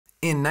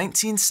In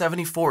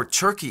 1974,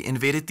 Turkey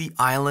invaded the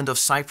island of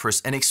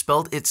Cyprus and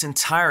expelled its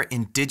entire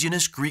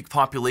indigenous Greek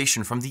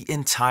population from the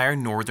entire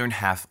northern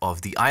half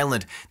of the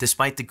island,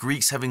 despite the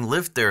Greeks having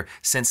lived there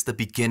since the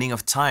beginning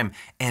of time.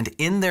 And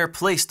in their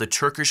place, the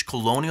Turkish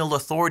colonial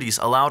authorities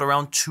allowed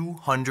around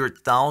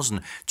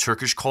 200,000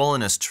 Turkish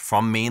colonists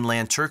from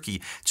mainland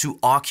Turkey to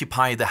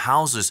occupy the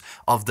houses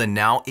of the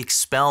now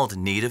expelled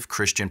native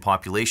Christian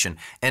population.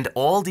 And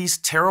all these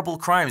terrible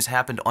crimes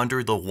happened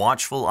under the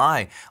watchful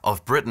eye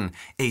of Britain,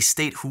 a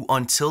state who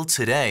until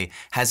today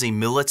has a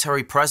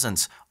military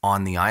presence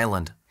on the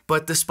island.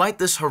 But despite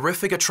this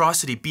horrific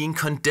atrocity being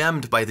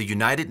condemned by the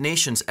United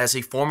Nations as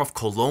a form of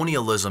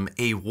colonialism,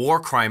 a war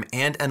crime,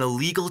 and an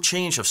illegal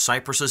change of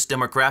Cyprus's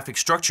demographic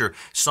structure,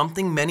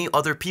 something many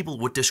other people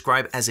would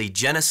describe as a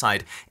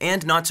genocide,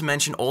 and not to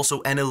mention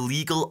also an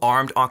illegal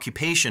armed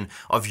occupation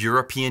of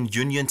European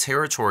Union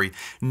territory,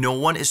 no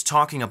one is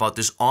talking about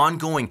this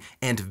ongoing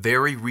and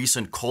very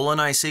recent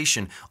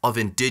colonization of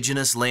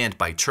indigenous land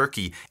by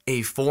Turkey,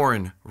 a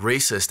foreign,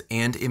 racist,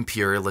 and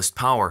imperialist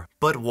power.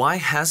 But why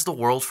has the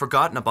world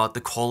forgotten about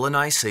the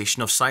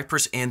colonization of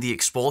Cyprus and the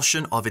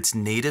expulsion of its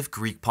native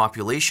Greek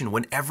population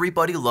when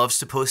everybody loves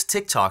to post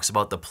TikToks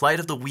about the plight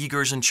of the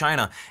Uyghurs in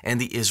China and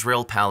the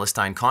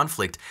Israel-Palestine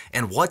conflict?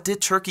 And what did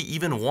Turkey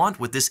even want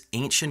with this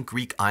ancient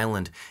Greek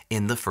island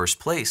in the first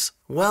place?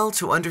 Well,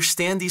 to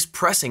understand these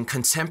pressing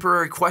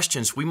contemporary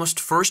questions, we must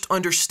first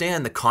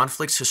understand the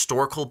conflict's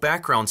historical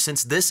background,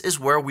 since this is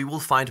where we will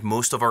find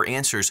most of our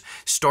answers,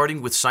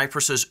 starting with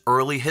Cyprus's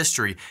early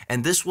history,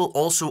 and this will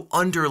also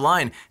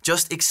underline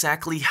just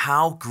exactly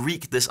how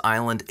Greek this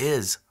island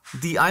is.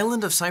 The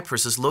island of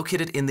Cyprus is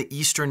located in the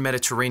eastern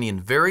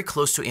Mediterranean, very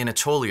close to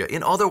Anatolia,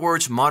 in other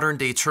words,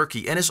 modern-day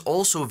Turkey, and is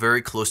also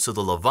very close to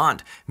the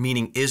Levant,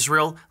 meaning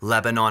Israel,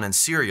 Lebanon, and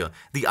Syria.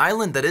 The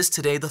island that is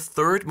today the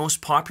third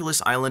most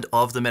populous island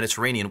of the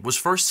Mediterranean was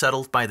first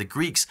settled by the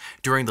Greeks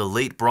during the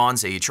Late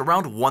Bronze Age,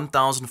 around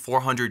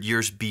 1,400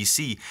 years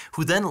BC,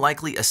 who then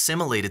likely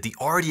assimilated the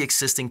already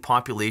existing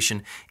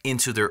population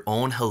into their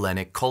own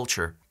Hellenic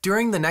culture.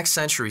 During the next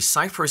century,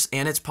 Cyprus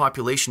and its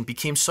population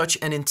became such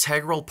an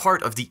integral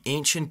part of the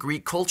ancient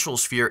Greek cultural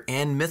sphere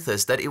and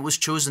mythos that it was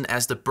chosen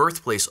as the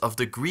birthplace of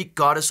the Greek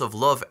goddess of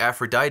love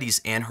Aphrodite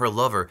and her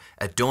lover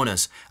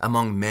Adonis,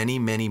 among many,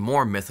 many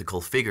more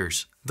mythical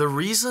figures. The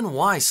reason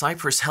why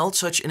Cyprus held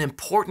such an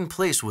important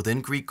place within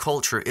Greek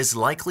culture is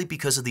likely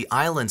because of the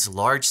island's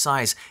large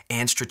size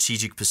and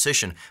strategic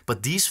position,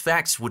 but these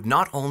facts would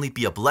not only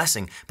be a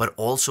blessing, but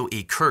also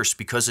a curse,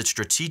 because its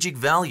strategic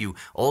value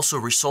also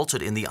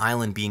resulted in the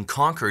island being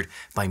conquered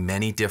by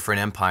many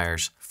different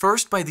empires.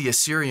 First by the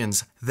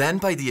Assyrians, then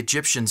by the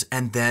Egyptians,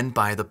 and then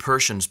by the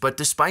Persians. But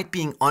despite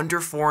being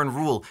under foreign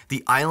rule,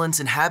 the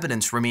island's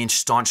inhabitants remained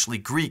staunchly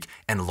Greek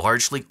and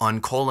largely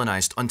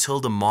uncolonized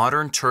until the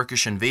modern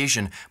Turkish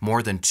invasion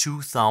more than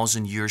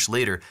 2,000 years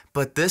later.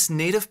 But this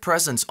native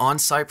presence on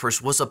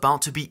Cyprus was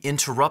about to be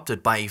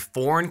interrupted by a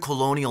foreign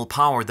colonial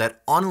power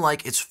that,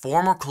 unlike its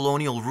former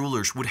colonial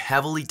rulers, would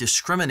heavily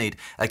discriminate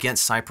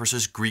against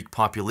Cyprus's Greek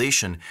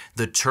population,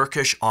 the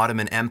Turkish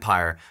Ottoman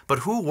Empire. But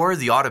who were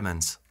the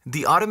Ottomans?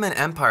 The Ottoman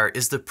Empire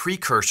is the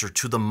precursor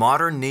to the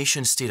modern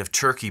nation-state of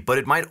Turkey, but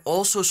it might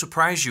also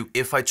surprise you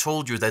if I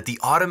told you that the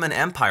Ottoman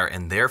Empire,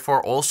 and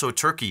therefore also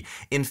Turkey,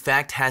 in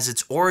fact has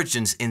its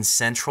origins in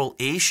Central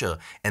Asia,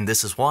 and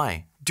this is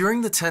why.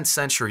 During the 10th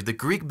century, the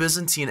Greek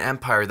Byzantine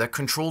Empire that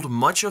controlled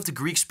much of the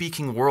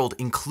Greek-speaking world,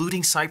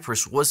 including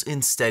Cyprus, was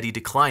in steady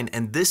decline,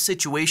 and this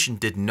situation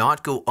did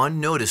not go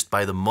unnoticed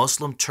by the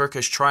Muslim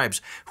Turkish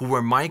tribes who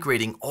were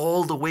migrating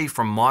all the way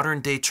from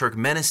modern-day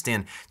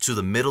Turkmenistan to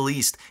the Middle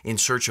East in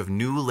search of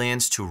new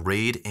lands to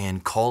raid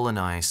and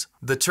colonize.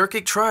 The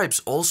Turkic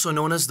tribes, also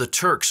known as the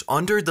Turks,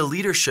 under the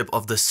leadership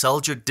of the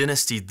Seljuk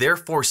dynasty,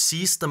 therefore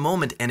seized the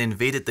moment and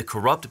invaded the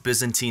corrupt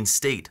Byzantine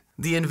state.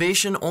 The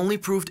invasion only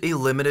proved a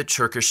limited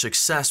Turkish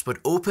success, but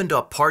opened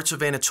up parts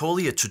of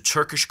Anatolia to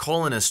Turkish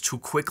colonists who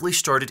quickly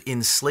started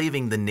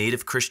enslaving the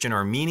native Christian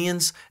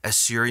Armenians,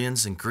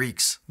 Assyrians, and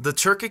Greeks. The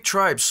Turkic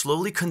tribes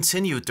slowly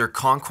continued their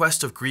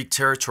conquest of Greek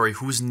territory,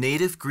 whose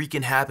native Greek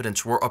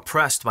inhabitants were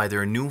oppressed by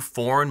their new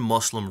foreign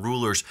Muslim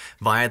rulers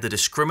via the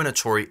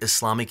discriminatory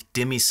Islamic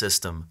dhimmi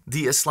system.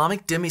 The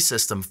Islamic dhimmi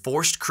system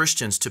forced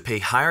Christians to pay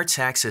higher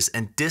taxes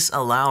and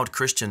disallowed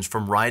Christians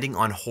from riding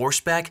on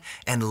horseback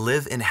and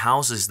live in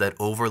houses that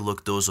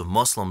overlooked those of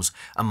Muslims,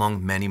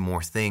 among many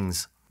more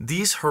things.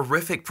 These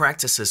horrific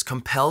practices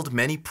compelled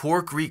many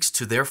poor Greeks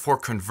to therefore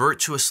convert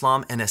to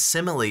Islam and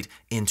assimilate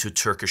into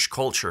Turkish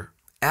culture.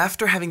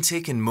 After having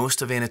taken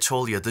most of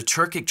Anatolia, the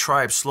Turkic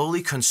tribes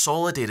slowly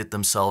consolidated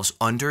themselves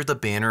under the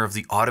banner of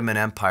the Ottoman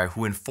Empire,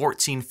 who in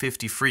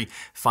 1453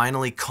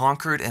 finally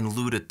conquered and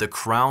looted the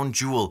crown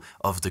jewel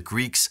of the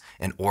Greeks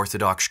and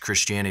Orthodox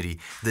Christianity,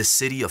 the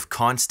city of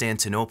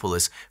Constantinople,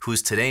 who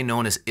is today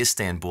known as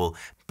Istanbul,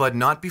 but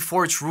not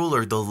before its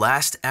ruler, the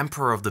last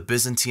emperor of the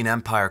Byzantine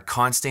Empire,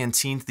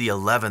 Constantine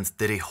XI,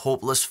 did a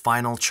hopeless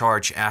final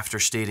charge after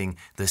stating,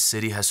 "The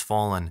city has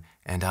fallen,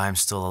 and I am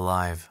still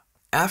alive."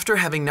 After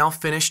having now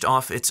finished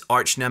off its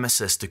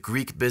arch-nemesis, the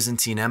Greek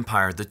Byzantine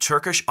Empire, the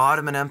Turkish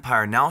Ottoman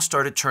Empire now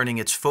started turning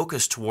its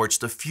focus towards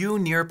the few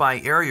nearby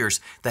areas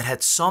that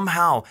had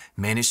somehow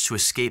managed to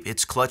escape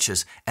its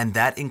clutches, and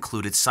that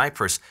included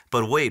Cyprus.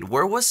 But wait,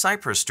 where was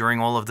Cyprus during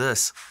all of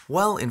this?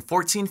 Well, in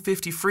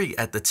 1453,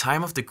 at the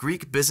time of the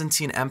Greek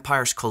Byzantine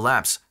Empire's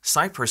collapse,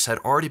 Cyprus had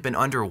already been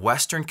under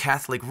Western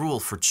Catholic rule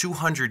for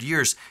 200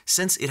 years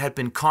since it had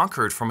been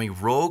conquered from a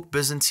rogue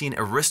Byzantine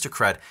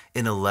aristocrat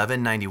in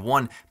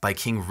 1191 by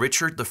King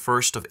Richard I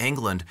of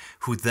England,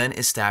 who then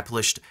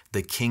established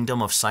the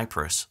Kingdom of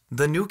Cyprus.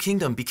 The new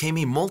kingdom became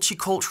a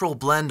multicultural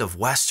blend of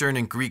Western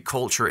and Greek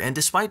culture, and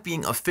despite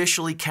being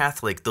officially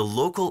Catholic, the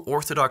local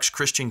Orthodox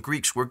Christian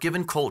Greeks were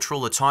given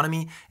cultural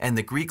autonomy, and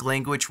the Greek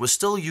language was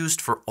still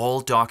used for all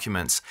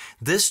documents.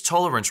 This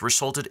tolerance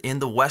resulted in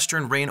the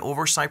Western reign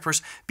over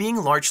Cyprus being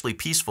largely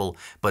peaceful,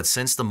 but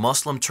since the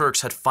Muslim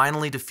Turks had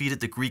finally defeated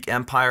the Greek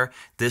Empire,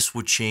 this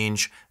would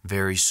change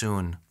very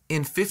soon.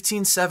 In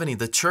 1570,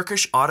 the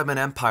Turkish Ottoman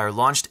Empire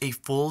launched a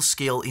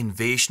full-scale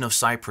invasion of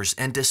Cyprus,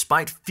 and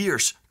despite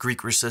fierce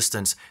Greek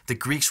resistance, the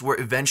Greeks were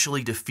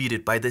eventually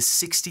defeated by the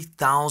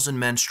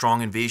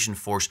 60,000-men-strong invasion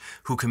force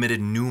who committed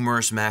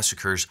numerous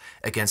massacres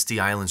against the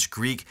island's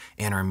Greek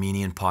and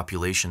Armenian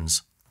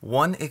populations.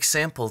 One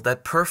example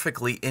that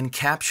perfectly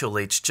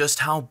encapsulates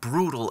just how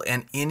brutal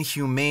and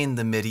inhumane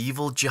the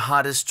medieval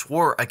jihadists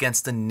were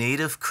against the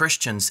native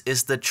Christians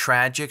is the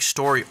tragic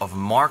story of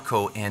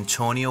Marco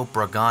Antonio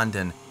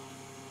Bragadin.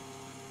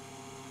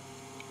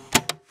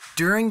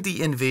 During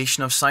the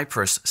invasion of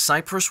Cyprus,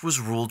 Cyprus was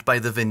ruled by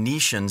the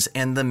Venetians,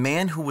 and the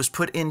man who was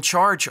put in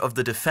charge of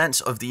the defense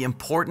of the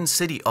important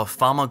city of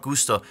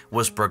Famagusta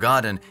was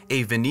Bragadin,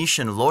 a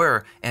Venetian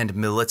lawyer and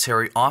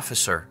military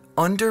officer.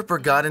 Under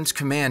Bragadin's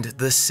command,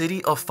 the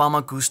city of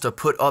Famagusta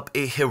put up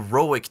a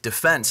heroic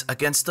defense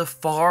against the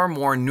far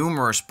more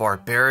numerous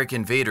barbaric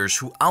invaders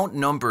who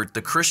outnumbered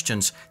the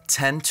Christians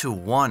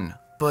 10-1.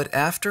 But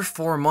after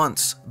 4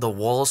 months, the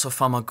walls of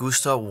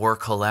Famagusta were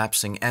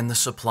collapsing and the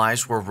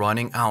supplies were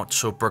running out,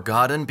 so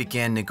Bragadin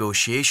began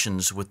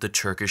negotiations with the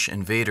Turkish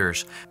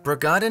invaders.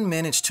 Bragadin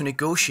managed to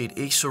negotiate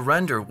a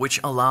surrender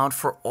which allowed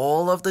for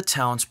all of the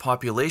town's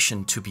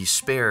population to be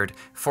spared.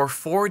 For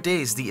 4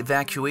 days, the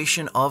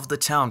evacuation of the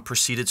town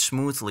proceeded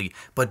smoothly,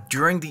 but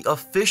during the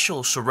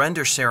official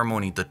surrender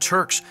ceremony, the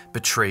Turks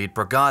betrayed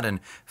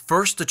Bragadin.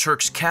 First, the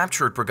Turks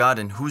captured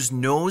Bragadin, whose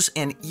nose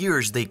and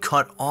ears they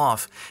cut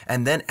off,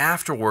 and then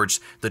afterwards,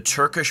 the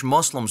Turkish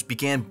Muslims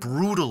began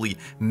brutally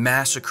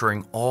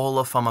massacring all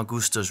of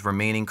Famagusta's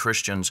remaining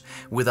Christians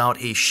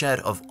without a shed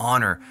of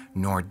honor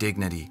nor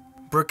dignity.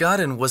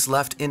 Bragadin was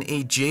left in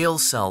a jail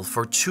cell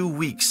for 2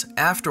 weeks.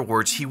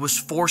 Afterwards, he was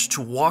forced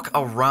to walk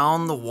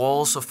around the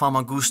walls of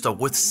Famagusta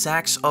with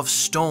sacks of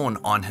stone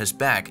on his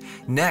back.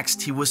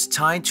 Next, he was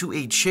tied to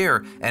a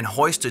chair and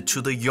hoisted to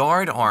the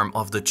yard arm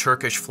of the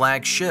Turkish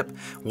flag ship,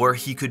 where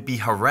he could be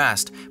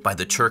harassed by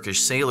the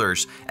Turkish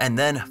sailors. And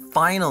then,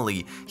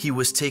 finally, he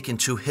was taken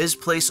to his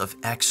place of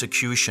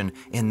execution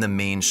in the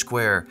main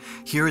square.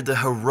 Here, the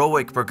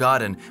heroic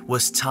Bragadin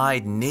was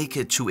tied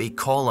naked to a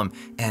column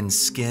and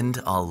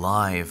skinned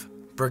alive.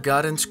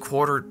 Bragadin's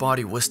quartered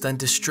body was then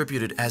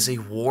distributed as a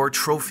war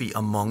trophy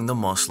among the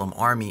Muslim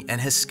army, and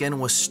his skin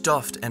was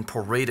stuffed and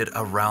paraded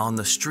around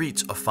the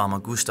streets of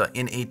Famagusta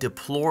in a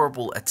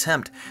deplorable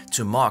attempt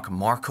to mock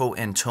Marco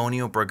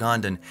Antonio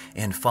Bragadin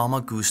and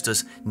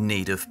Famagusta's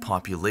native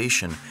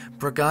population.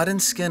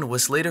 Bragadin's skin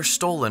was later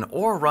stolen,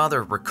 or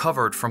rather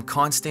recovered, from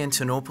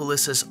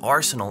Constantinopolis's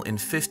arsenal in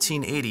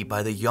 1580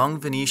 by the young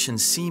Venetian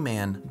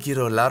seaman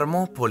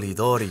Girolamo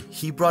Polidori.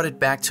 He brought it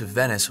back to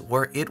Venice,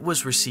 where it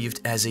was received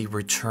as a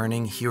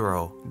returning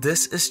hero.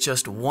 This is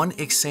just one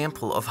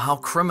example of how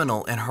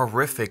criminal and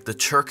horrific the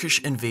Turkish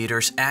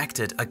invaders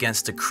acted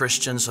against the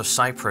Christians of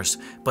Cyprus,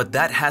 but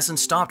that hasn't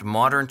stopped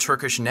modern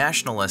Turkish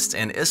nationalists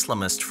and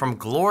Islamists from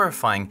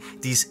glorifying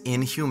these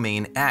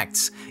inhumane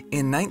acts.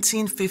 In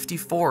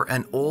 1954,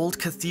 an old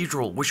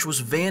cathedral which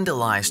was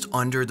vandalized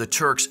under the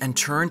Turks and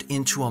turned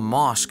into a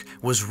mosque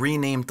was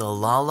renamed the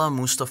Lala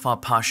Mustafa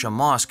Pasha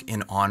Mosque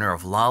in honor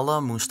of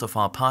Lala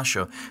Mustafa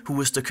Pasha, who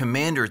was the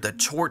commander that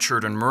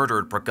tortured and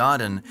murdered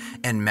Bragadin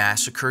and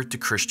massacred the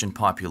Christian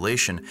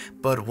population.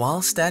 But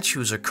while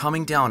statues are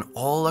coming down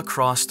all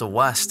across the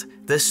West,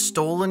 this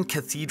stolen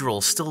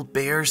cathedral still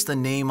bears the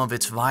name of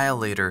its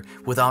violator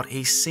without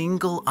a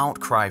single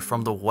outcry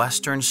from the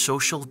Western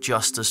social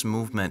justice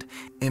movement.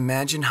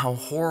 Imagine how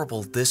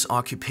horrible this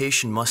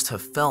occupation must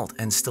have felt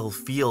and still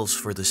feels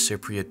for the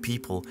Cypriot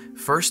people.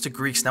 First, the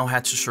Greeks now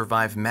had to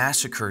survive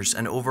massacres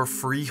and over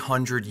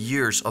 300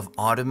 years of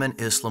Ottoman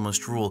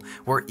Islamist rule,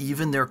 where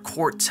even their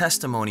court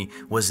testimony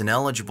was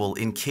ineligible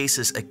in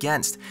cases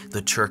against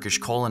the Turkish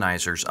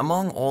colonizers,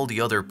 among all the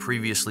other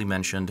previously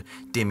mentioned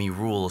dhimmi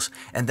rules.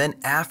 And then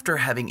after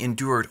having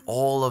endured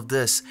all of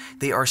this,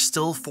 they are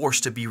still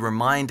forced to be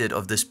reminded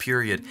of this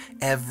period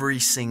every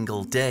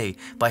single day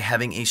by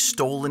having a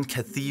stolen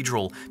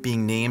cathedral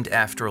being named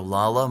after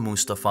Lala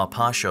Mustafa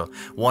Pasha,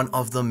 one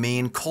of the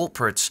main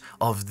culprits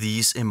of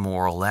these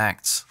immoral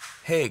acts.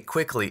 Hey,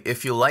 quickly,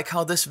 if you like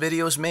how this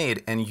video is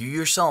made and you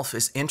yourself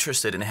is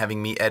interested in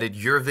having me edit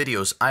your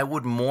videos, I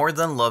would more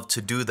than love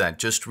to do that.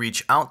 Just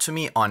reach out to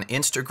me on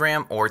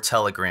Instagram or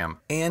Telegram.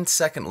 And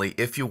secondly,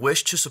 if you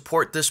wish to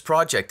support this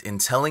project in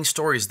telling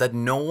stories that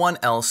no one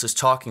else is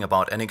talking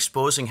about and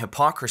exposing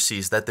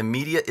hypocrisies that the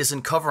media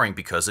isn't covering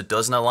because it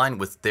doesn't align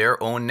with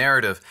their own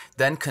narrative,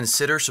 then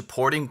consider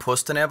supporting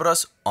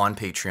Tenebras on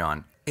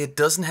Patreon. It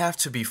doesn't have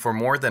to be for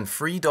more than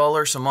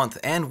 $3 a month,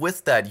 and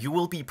with that you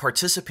will be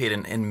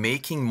participating in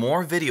making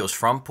more videos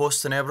from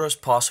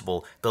Tenebras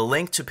possible. The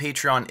link to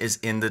Patreon is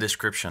in the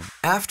description.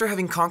 After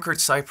having conquered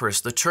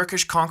Cyprus, the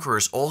Turkish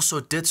conquerors also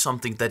did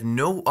something that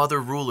no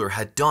other ruler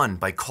had done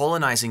by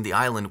colonizing the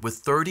island with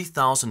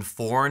 30,000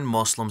 foreign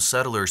Muslim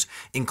settlers,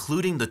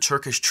 including the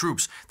Turkish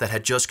troops that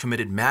had just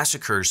committed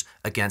massacres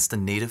against the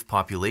native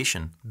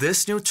population.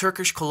 This new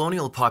Turkish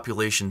colonial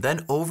population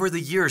then over the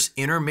years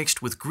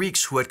intermixed with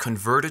Greeks who had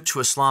converted to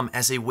Islam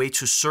as a way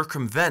to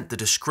circumvent the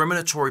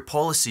discriminatory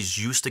policies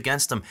used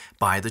against them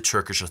by the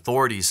Turkish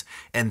authorities.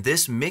 And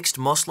this mixed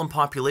Muslim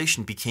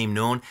population became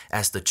known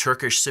as the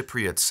Turkish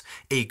Cypriots,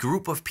 a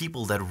group of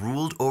people that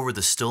ruled over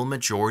the still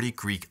majority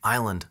Greek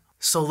island.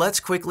 So let's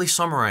quickly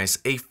summarize.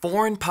 A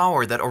foreign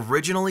power that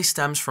originally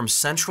stems from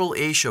Central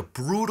Asia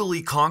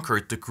brutally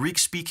conquered the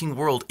Greek-speaking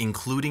world,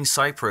 including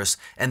Cyprus,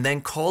 and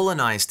then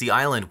colonized the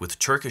island with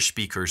Turkish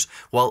speakers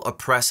while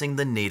oppressing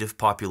the native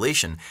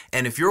population.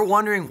 And if you're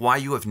wondering why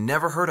you have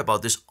never heard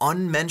about this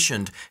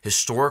unmentioned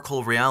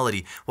historical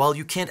reality, while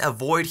you can't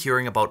avoid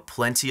hearing about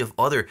plenty of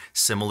other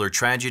similar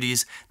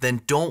tragedies,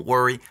 then don't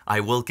worry, I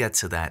will get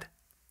to that.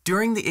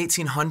 During the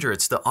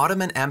 1800s, the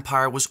Ottoman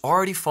Empire was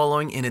already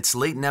following in its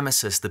late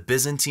nemesis, the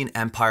Byzantine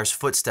Empire's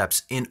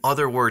footsteps. In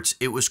other words,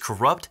 it was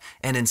corrupt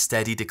and in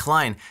steady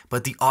decline,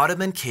 but the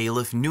Ottoman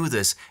Caliph knew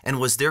this and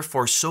was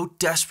therefore so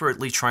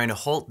desperately trying to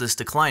halt this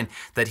decline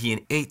that he in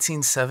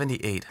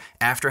 1878,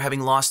 after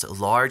having lost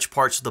large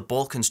parts of the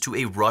Balkans to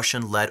a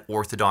Russian-led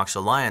Orthodox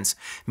alliance,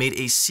 made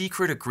a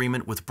secret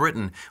agreement with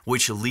Britain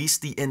which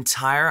leased the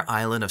entire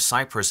island of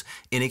Cyprus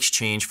in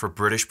exchange for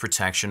British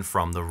protection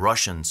from the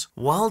Russians.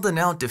 While the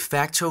now de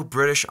facto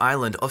British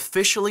island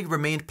officially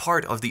remained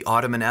part of the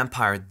Ottoman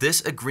Empire,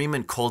 this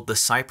agreement, called the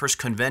Cyprus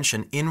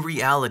Convention, in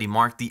reality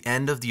marked the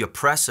end of the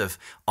oppressive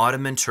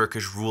Ottoman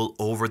Turkish rule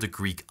over the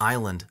Greek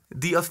island.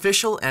 The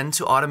official end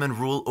to Ottoman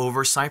rule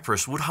over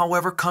Cyprus would,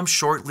 however, come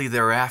shortly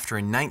thereafter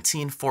in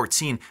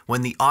 1914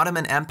 when the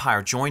Ottoman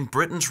Empire joined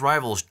Britain's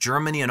rivals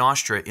Germany and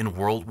Austria in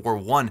World War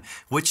I,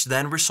 which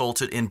then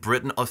resulted in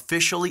Britain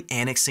officially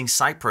annexing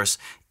Cyprus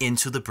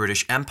into the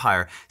British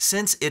Empire,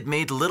 since it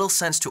made little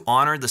sense to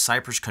honor the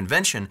Cyprus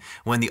Convention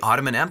when the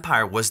Ottoman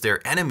Empire was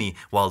their enemy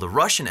while the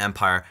Russian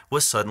Empire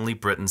was suddenly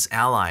Britain's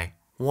ally.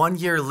 1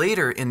 year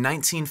later, in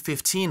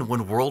 1915,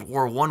 when World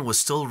War I was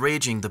still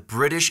raging, the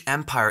British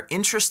Empire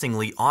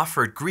interestingly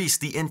offered Greece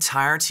the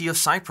entirety of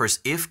Cyprus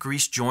if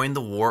Greece joined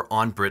the war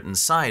on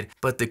Britain's side.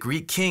 But the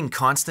Greek king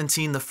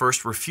Constantine I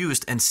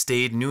refused and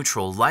stayed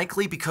neutral,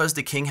 likely because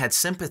the king had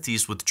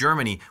sympathies with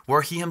Germany,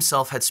 where he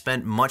himself had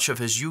spent much of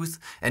his youth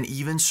and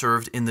even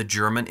served in the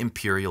German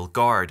Imperial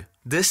Guard.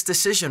 This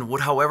decision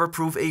would, however,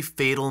 prove a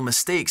fatal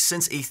mistake,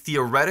 since a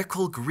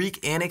theoretical Greek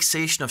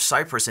annexation of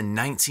Cyprus in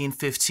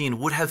 1915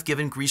 would have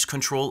given Greece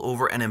control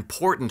over an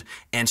important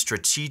and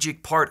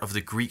strategic part of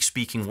the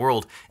Greek-speaking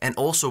world, and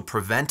also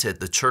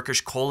prevented the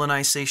Turkish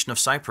colonization of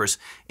Cyprus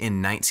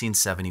in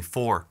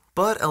 1974.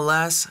 But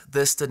alas,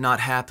 this did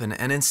not happen,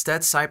 and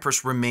instead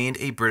Cyprus remained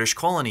a British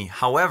colony,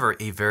 however,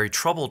 a very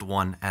troubled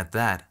one at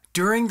that.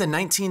 During the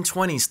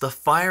 1920s, the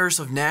fires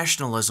of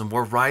nationalism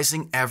were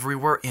rising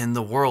everywhere in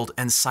the world,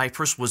 and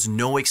Cyprus was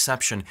no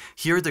exception.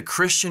 Here, the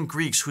Christian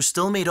Greeks, who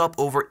still made up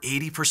over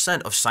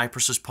 80% of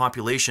Cyprus's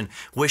population,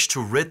 wished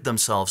to rid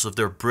themselves of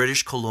their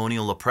British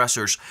colonial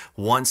oppressors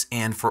once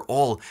and for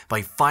all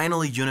by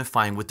finally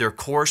unifying with their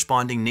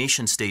corresponding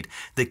nation-state,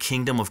 the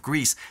Kingdom of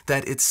Greece,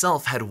 that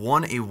itself had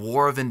won a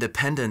war of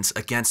independence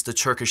against the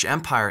Turkish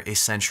Empire a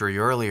century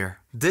earlier.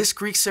 This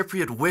Greek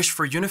Cypriot wish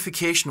for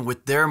unification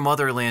with their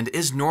motherland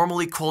is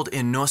normally called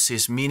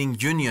enosis, meaning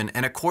union,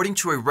 and according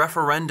to a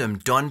referendum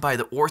done by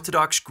the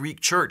Orthodox Greek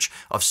Church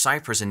of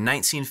Cyprus in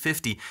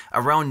 1950,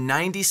 around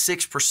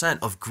 96%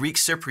 of Greek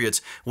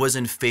Cypriots was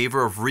in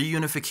favor of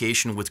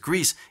reunification with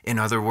Greece, in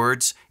other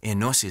words,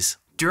 enosis.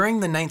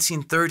 During the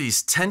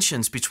 1930s,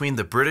 tensions between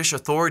the British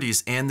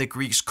authorities and the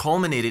Greeks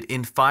culminated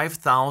in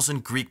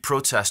 5,000 Greek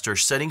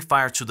protesters setting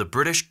fire to the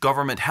British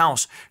government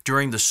house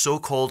during the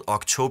so-called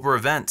October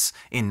events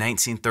in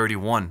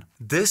 1931.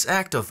 This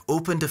act of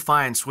open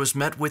defiance was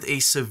met with a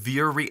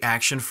severe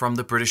reaction from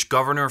the British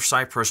governor of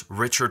Cyprus,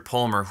 Richard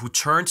Palmer, who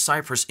turned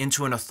Cyprus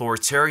into an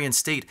authoritarian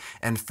state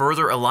and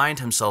further aligned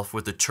himself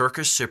with the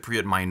Turkish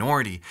Cypriot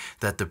minority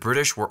that the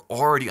British were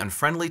already on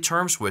friendly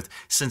terms with,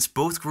 since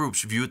both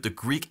groups viewed the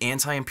Greek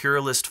anti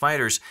anti-imperialist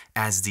fighters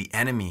as the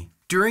enemy.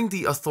 During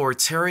the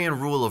authoritarian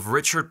rule of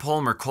Richard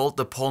Palmer, called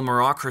the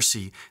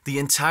Palmerocracy, the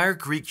entire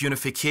Greek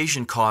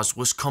unification cause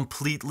was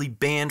completely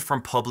banned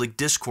from public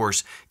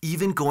discourse,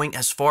 even going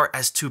as far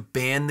as to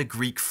ban the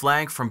Greek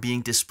flag from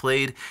being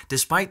displayed,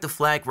 despite the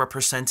flag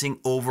representing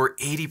over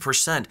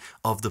 80%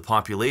 of the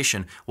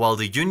population, while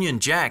the Union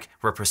Jack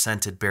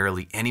represented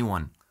barely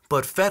anyone.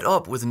 But fed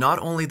up with not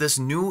only this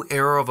new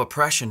era of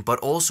oppression, but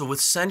also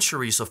with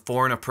centuries of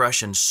foreign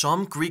oppression,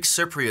 some Greek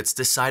Cypriots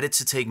decided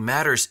to take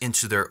matters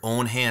into their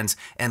own hands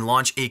and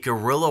launch a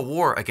guerrilla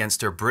war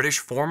against their British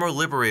former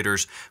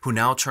liberators, who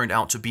now turned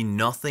out to be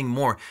nothing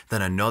more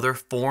than another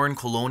foreign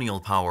colonial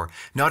power,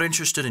 not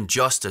interested in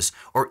justice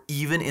or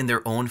even in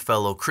their own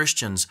fellow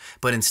Christians,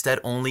 but instead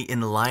only in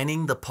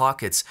lining the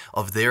pockets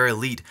of their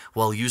elite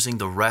while using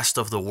the rest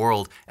of the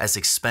world as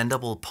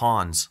expendable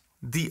pawns.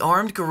 The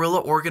armed guerrilla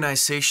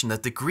organization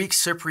that the Greek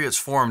Cypriots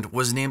formed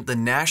was named the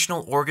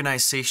National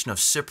Organization of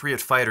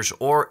Cypriot Fighters,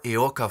 or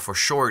EOKA for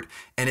short,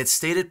 and its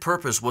stated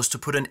purpose was to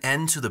put an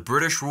end to the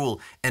British rule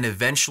and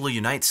eventually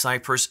unite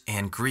Cyprus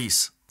and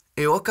Greece.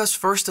 EOKA's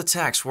first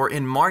attacks were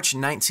in March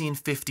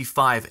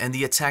 1955, and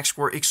the attacks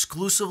were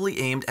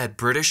exclusively aimed at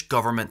British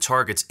government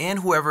targets and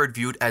whoever it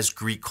viewed as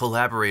Greek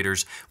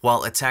collaborators,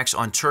 while attacks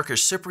on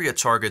Turkish Cypriot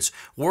targets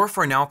were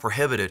for now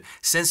prohibited,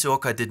 since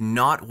EOKA did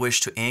not wish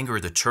to anger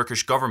the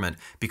Turkish government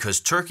because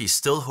Turkey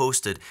still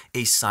hosted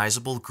a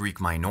sizable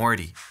Greek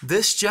minority.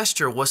 This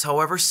gesture was,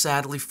 however,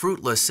 sadly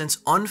fruitless, since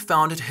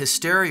unfounded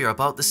hysteria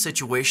about the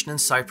situation in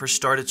Cyprus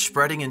started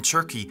spreading in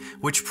Turkey,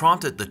 which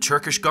prompted the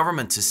Turkish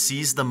government to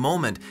seize the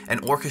moment and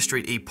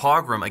orchestrate a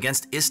pogrom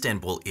against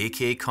Istanbul,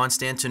 aka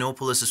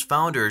Constantinopolis'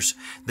 founders,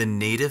 the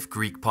native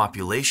Greek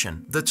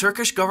population. The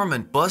Turkish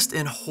government bussed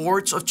in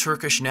hordes of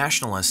Turkish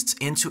nationalists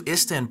into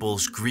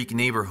Istanbul's Greek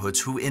neighborhoods,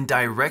 who, in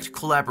direct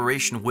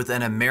collaboration with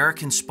an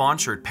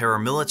American-sponsored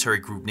paramilitary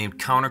group named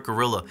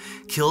Counter-Guerrilla,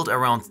 killed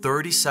around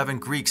 37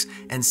 Greeks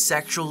and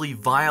sexually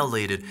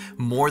violated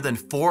more than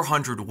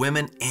 400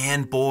 women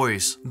and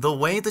boys. The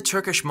way the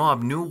Turkish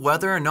mob knew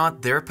whether or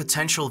not their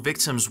potential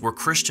victims were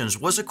Christians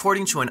was,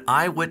 according to an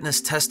eyewitness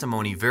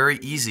testimony, very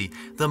easy.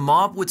 The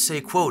mob would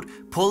say, quote,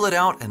 "Pull it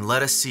out and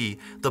let us see."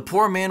 The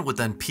poor man would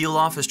then peel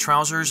off his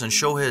trousers and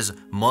show his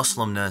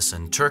Muslimness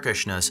and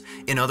Turkishness,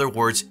 in other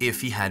words,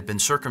 if he had been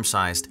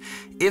circumcised.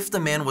 If the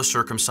man was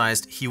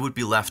circumcised, he would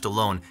be left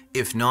alone.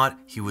 If not,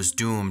 he was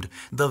doomed.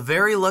 The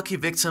very lucky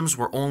victims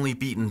were only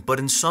beaten, but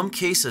in some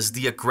cases,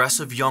 the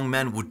aggressive young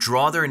men would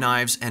draw their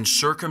knives and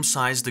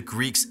circumcise the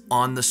Greeks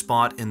on the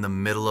spot in the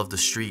middle of the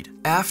street.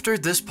 After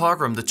this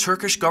pogrom, the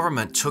Turkish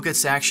government took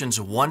its actions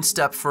one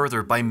step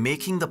further by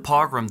making the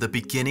pogrom the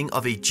beginning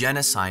of a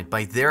genocide,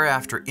 by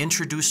thereafter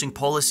introducing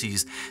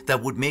policies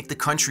that would make the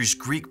country's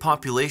Greek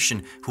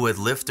population, who had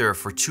lived there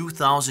for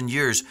 2,000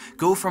 years,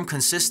 go from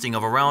consisting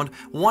of around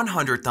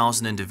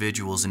 100,000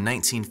 individuals in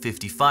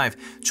 1955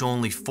 to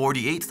only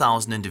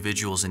 48,000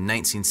 individuals in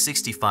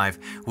 1965,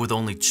 with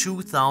only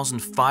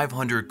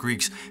 2,500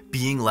 Greeks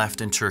being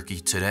left in Turkey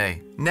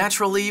today.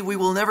 Naturally, we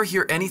will never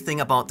hear anything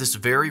about this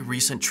very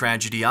recent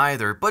tragedy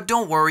either, but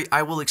don't worry,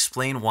 I will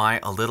explain why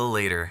a little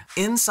later.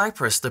 In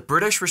Cyprus, the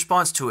British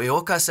response to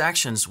EOKA's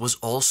actions was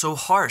also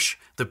harsh.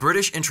 The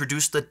British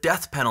introduced the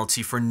death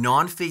penalty for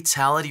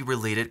non-fatality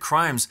related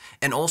crimes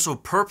and also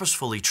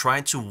purposefully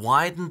tried to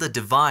widen the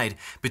divide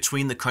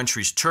between the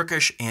country's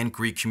Turkish and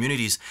Greek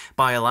communities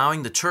by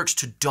allowing the Turks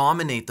to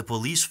dominate the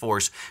police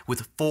force,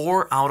 with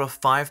 4 out of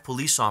 5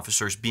 police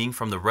officers being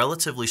from the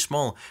relatively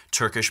small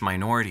Turkish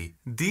minority.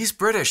 These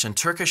British and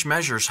Turkish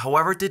measures,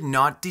 however, did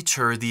not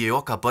deter the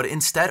EOKA, but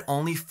instead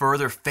only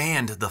further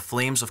fanned the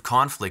flames of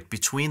conflict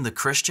between the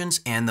Christians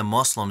and the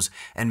Muslims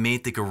and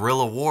made the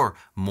guerrilla war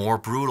more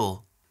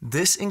brutal.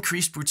 This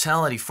increased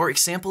brutality, for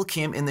example,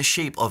 came in the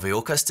shape of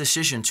EOKA's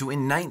decision to,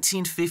 in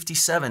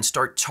 1957,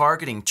 start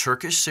targeting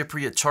Turkish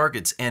Cypriot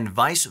targets, and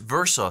vice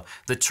versa.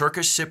 The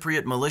Turkish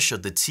Cypriot militia,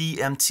 the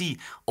TMT,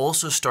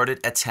 also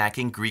started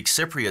attacking Greek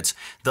Cypriots,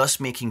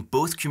 thus making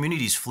both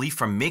communities flee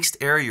from mixed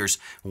areas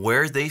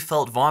where they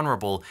felt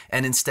vulnerable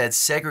and instead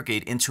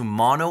segregate into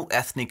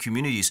mono-ethnic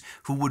communities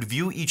who would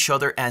view each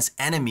other as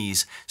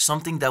enemies,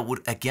 something that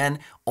would again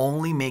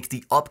only make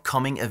the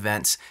upcoming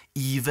events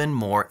even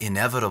more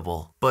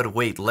inevitable. But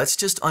wait, let's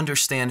just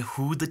understand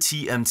who the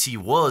TMT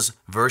was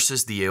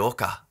versus the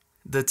EOKA.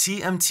 The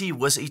TMT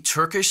was a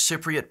Turkish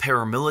Cypriot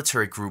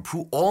paramilitary group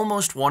who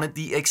almost wanted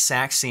the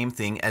exact same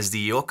thing as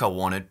the EOKA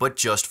wanted, but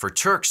just for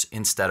Turks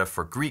instead of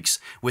for Greeks,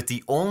 with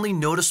the only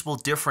noticeable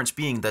difference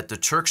being that the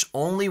Turks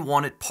only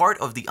wanted part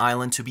of the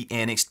island to be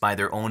annexed by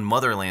their own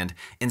motherland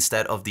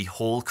instead of the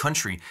whole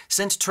country,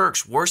 since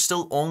Turks were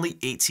still only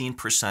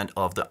 18%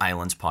 of the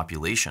island's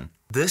population.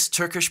 This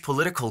Turkish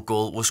political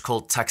goal was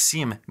called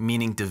Taksim,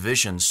 meaning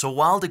division, so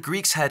while the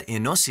Greeks had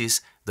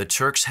enosis, the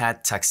Turks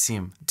had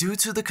Taksim. Due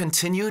to the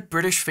continued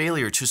British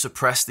failure to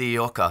suppress the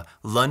EOKA,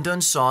 London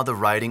saw the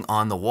writing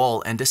on the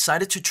wall and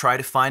decided to try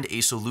to find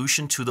a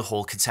solution to the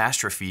whole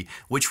catastrophe,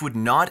 which would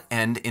not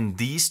end in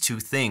these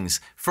two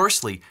things.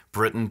 Firstly,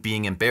 Britain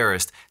being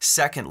embarrassed.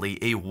 Secondly,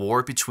 a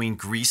war between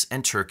Greece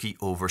and Turkey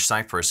over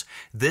Cyprus.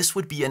 This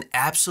would be an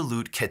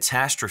absolute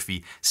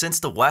catastrophe since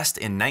the West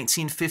in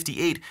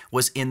 1958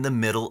 was in the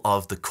middle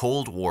of the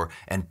Cold War,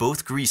 and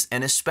both Greece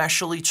and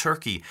especially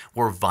Turkey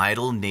were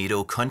vital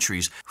NATO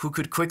countries who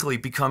could quickly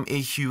become a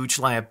huge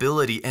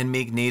liability and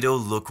make NATO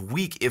look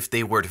weak if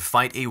they were to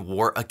fight a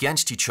war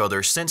against each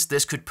other, since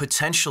this could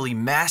potentially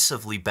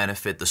massively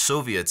benefit the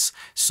Soviets,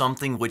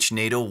 something which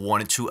NATO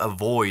wanted to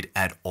avoid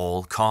at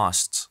all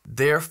costs.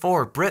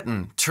 Therefore,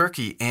 Britain,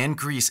 Turkey, and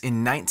Greece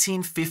in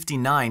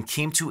 1959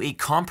 came to a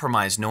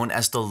compromise known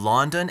as the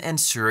London and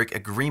Zurich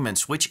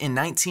Agreements, which in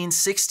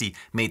 1960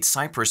 made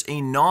Cyprus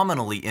a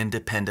nominally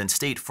independent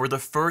state for the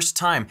first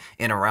time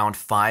in around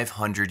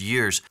 500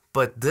 years.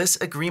 But this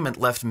agreement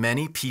left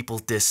many people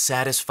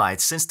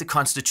dissatisfied since the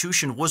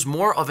constitution was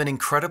more of an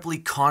incredibly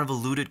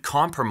convoluted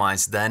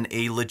compromise than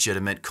a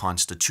legitimate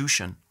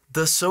constitution.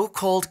 The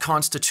so-called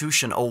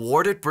constitution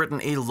awarded Britain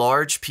a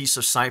large piece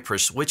of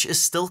Cyprus, which is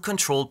still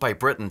controlled by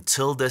Britain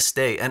till this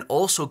day, and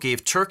also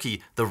gave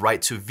Turkey the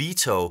right to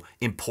veto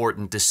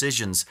important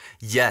decisions.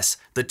 Yes,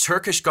 the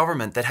Turkish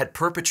government that had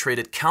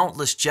perpetrated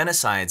countless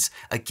genocides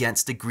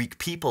against the Greek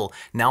people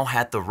now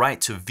had the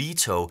right to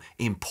veto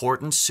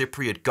important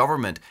Cypriot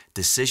government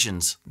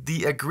decisions.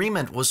 The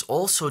agreement was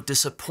also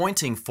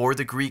disappointing for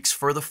the Greeks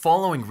for the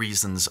following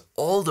reasons.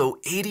 Although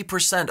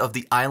 80% of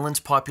the island's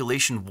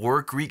population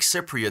were Greek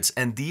Cypriots,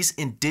 and these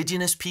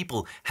indigenous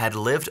people had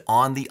lived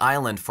on the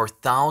island for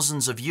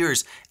thousands of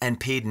years and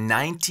paid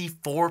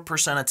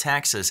 94% of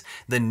taxes,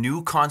 the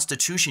new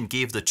constitution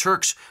gave the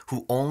Turks,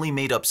 who only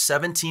made up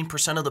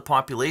 17% of the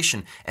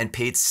population and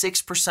paid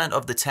 6%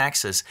 of the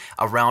taxes,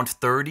 around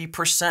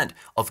 30%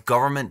 of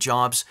government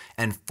jobs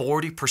and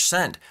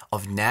 40%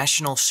 of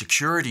national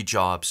security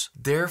jobs.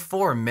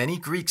 Therefore, many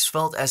Greeks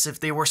felt as if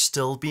they were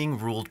still being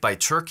ruled by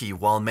Turkey,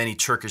 while many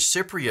Turkish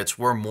Cypriots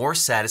were more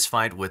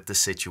satisfied with the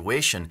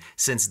situation,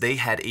 since they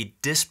had a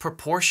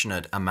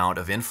disproportionate amount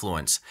of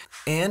influence.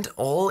 And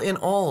all in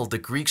all, the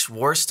Greeks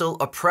were still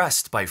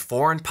oppressed by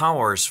foreign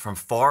powers from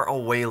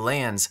faraway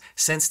lands,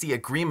 since the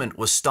agreement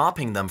was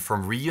stopping them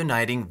from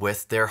reuniting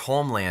with their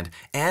homeland.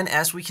 And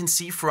as we can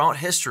see throughout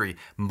history,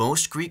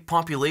 most Greek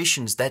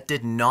populations that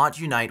did not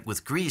unite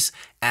with Greece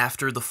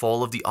after the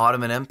fall of the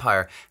Ottoman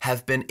Empire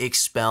have been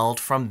expelled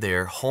from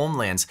their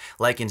homelands,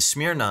 like in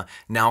Smyrna,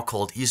 now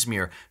called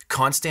Izmir,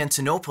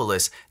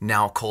 Constantinopolis,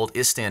 now called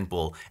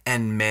Istanbul,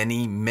 and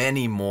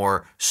many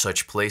more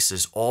such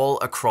places all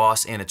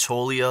across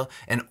Anatolia.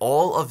 And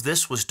all of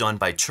this was done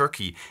by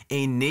Turkey,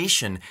 a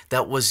nation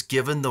that was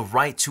given the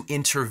right to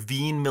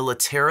intervene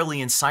militarily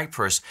in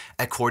Cyprus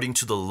according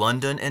to the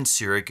London and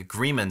Zurich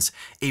agreements,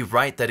 a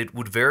right that it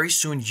would very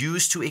soon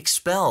use to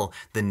expel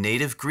the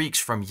native Greeks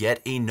from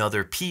yet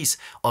another piece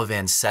of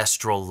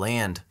ancestral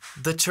land.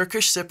 The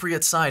Turkish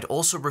Cypriot side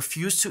also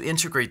refused to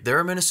integrate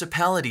their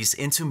municipalities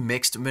into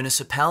mixed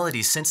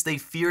municipalities since they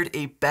feared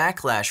a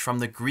backlash from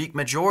the Greek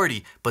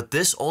majority, but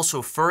this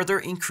also further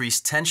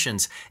increased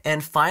tensions.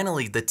 And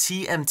finally, the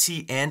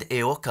TMT and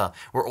EOKA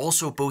were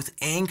also both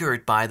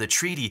angered by the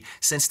treaty,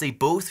 since they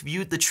both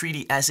viewed the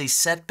treaty as a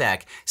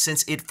setback,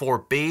 since it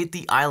forbade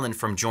the island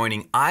from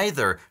joining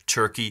either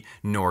Turkey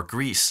nor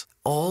Greece.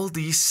 All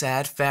these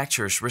sad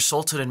factors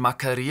resulted in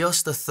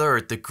Makarios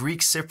III, the Greek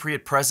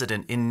Cypriot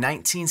president, in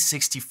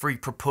 1963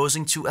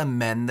 proposing to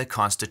amend the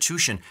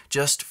constitution,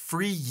 just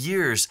 3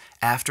 years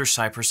after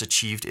Cyprus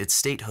achieved its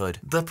statehood.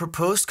 The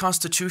proposed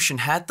constitution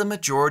had the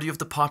majority of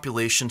the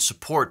population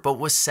support, but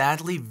was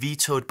sadly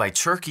vetoed by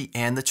Turkey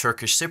and the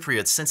Turkish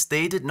Cypriots, since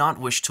they did not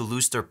wish to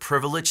lose their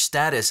privileged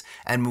status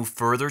and move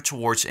further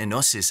towards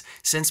enosis,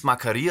 since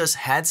Makarios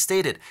had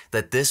stated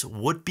that this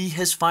would be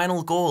his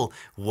final goal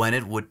when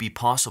it would be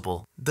possible.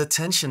 The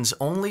tensions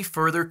only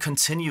further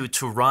continued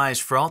to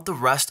rise throughout the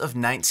rest of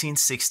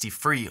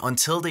 1963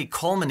 until they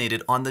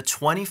culminated on the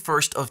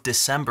 21st of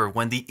December,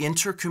 when the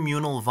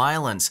intercommunal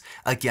violence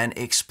again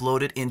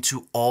exploded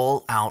into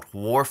all-out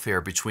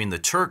warfare between the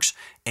Turks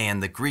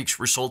and the Greeks,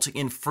 resulting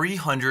in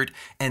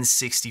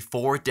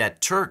 364 dead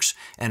Turks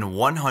and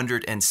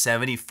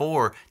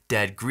 174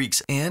 dead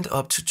Greeks, and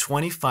up to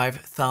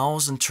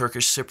 25,000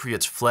 Turkish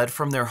Cypriots fled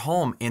from their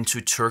home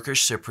into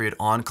Turkish Cypriot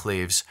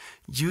enclaves.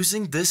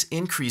 Using this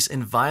increase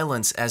in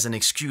violence as an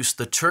excuse,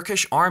 the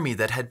Turkish army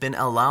that had been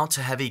allowed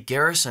to have a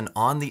garrison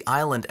on the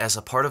island as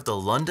a part of the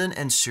London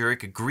and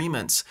Zurich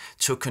agreements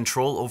took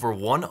control over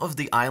one of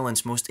the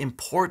island's most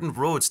important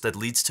roads that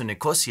leads to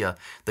Nicosia,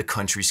 the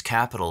country's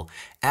capital.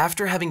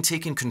 After having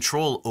taken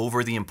control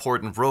over the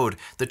important road,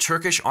 the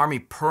Turkish army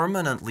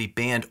permanently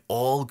banned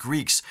all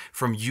Greeks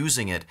from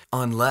using it,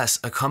 unless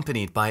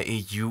accompanied by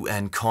a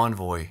UN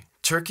convoy.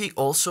 Turkey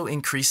also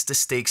increased the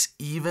stakes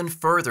even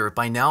further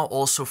by now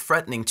also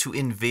threatening to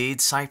invade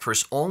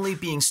Cyprus, only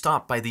being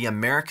stopped by the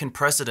American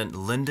President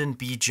Lyndon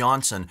B.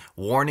 Johnson,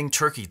 warning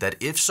Turkey that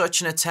if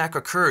such an attack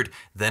occurred,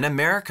 then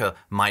America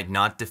might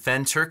not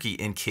defend Turkey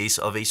in case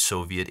of a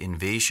Soviet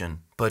invasion.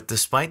 But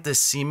despite this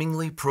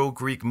seemingly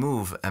pro-Greek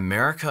move,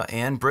 America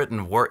and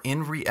Britain were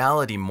in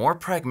reality more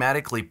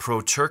pragmatically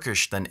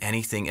pro-Turkish than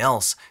anything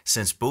else,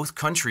 since both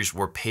countries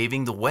were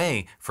paving the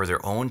way for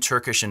their own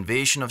Turkish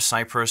invasion of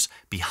Cyprus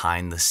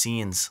behind the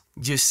scenes.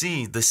 You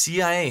see, the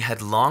CIA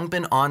had long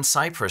been on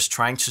Cyprus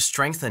trying to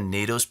strengthen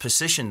NATO's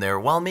position there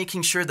while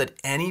making sure that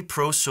any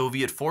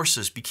pro-Soviet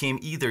forces became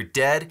either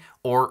dead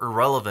or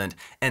irrelevant,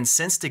 and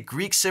since the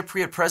Greek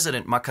Cypriot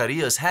president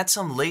Makarios had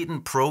some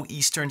latent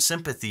pro-Eastern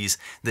sympathies,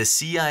 the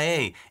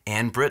CIA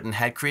and Britain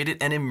had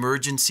created an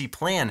emergency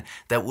plan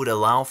that would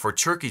allow for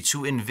Turkey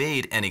to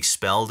invade and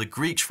expel the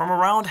Greeks from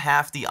around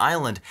half the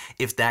island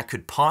if that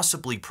could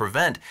possibly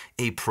prevent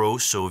a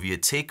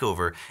pro-Soviet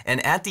takeover.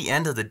 And at the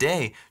end of the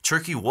day,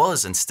 Turkey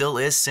was and still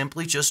is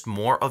simply just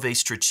more of a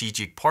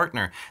strategic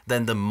partner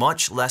than the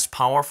much less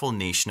powerful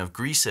nation of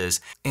Greece is,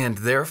 and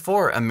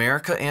therefore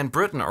America and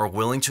Britain are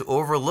willing to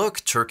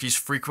overlook Turkey's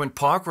frequent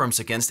pogroms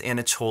against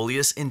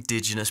Anatolia's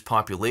indigenous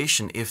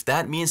population if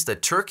that means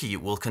that Turkey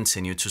will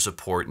continue to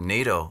support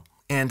NATO.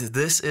 And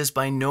this is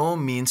by no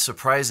means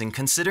surprising,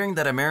 considering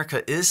that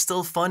America is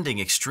still funding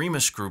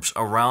extremist groups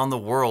around the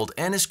world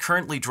and is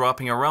currently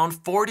dropping around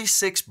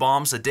 46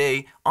 bombs a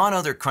day on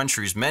other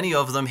countries, many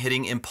of them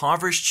hitting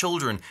impoverished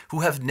children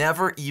who have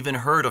never even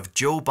heard of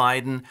Joe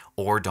Biden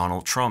or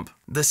Donald Trump.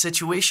 The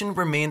situation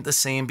remained the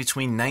same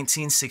between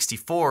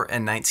 1964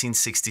 and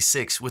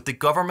 1966, with the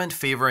government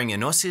favoring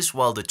Enosis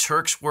while the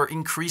Turks were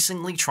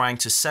increasingly trying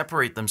to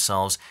separate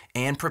themselves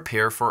and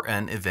prepare for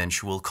an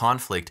eventual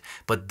conflict.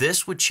 But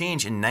this would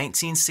change in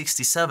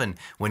 1967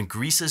 when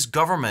Greece's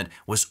government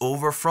was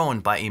overthrown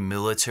by a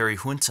military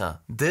junta.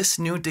 This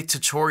new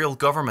dictatorial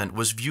government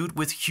was viewed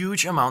with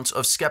huge amounts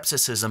of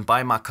skepticism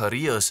by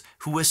Makarios,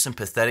 who was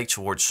sympathetic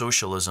towards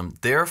socialism.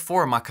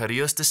 Therefore,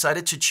 Makarios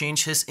decided to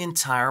change his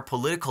entire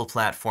political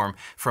platform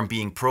from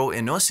being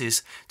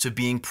pro-Enosis to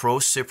being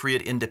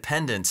pro-Cypriot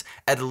independence,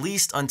 at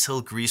least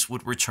until Greece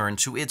would return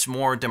to its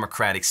more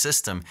democratic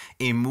system,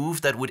 a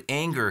move that would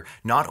anger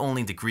not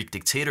only the Greek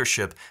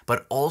dictatorship,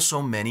 but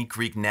also many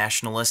Greek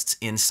nationalists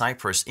in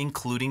Cyprus,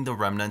 including the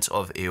remnants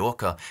of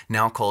EOKA,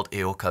 now called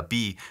EOKA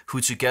B, who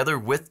together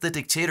with the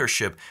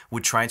dictatorship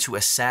would try to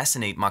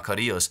assassinate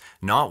Makarios,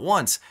 not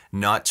once,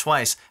 not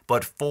twice,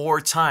 but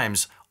 4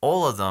 times,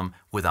 all of them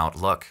without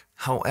luck.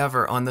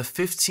 However, on the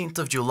 15th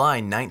of July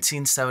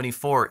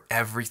 1974,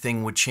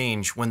 everything would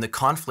change when the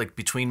conflict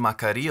between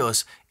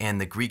Makarios and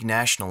the Greek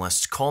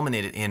nationalists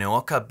culminated in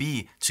EOKA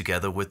B,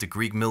 together with the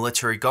Greek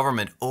military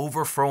government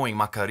overthrowing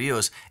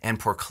Makarios and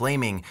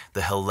proclaiming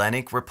the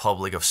Hellenic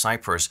Republic of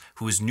Cyprus,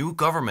 whose new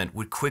government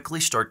would quickly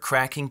start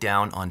cracking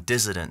down on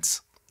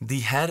dissidents.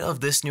 The head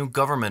of this new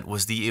government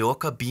was the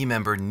EOKA B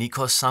member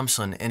Nikos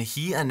Samson, and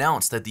he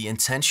announced that the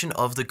intention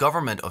of the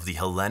government of the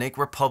Hellenic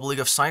Republic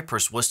of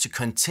Cyprus was to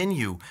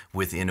continue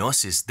with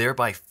Enosis,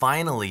 thereby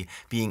finally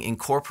being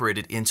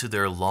incorporated into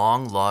their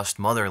long-lost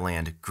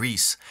motherland,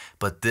 Greece.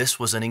 But this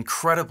was an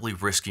incredibly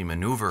risky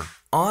maneuver.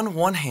 On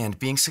one hand,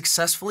 being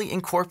successfully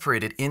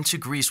incorporated into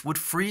Greece would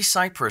free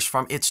Cyprus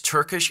from its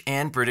Turkish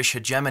and British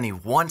hegemony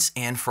once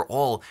and for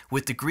all,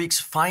 with the Greeks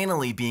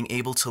finally being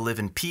able to live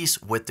in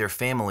peace with their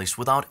families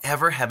without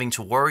ever having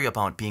to worry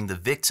about being the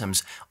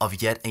victims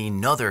of yet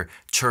another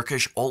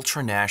Turkish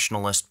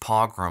ultranationalist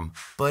pogrom.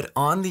 But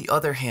on the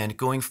other hand,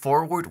 going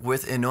forward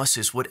with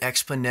Enosis would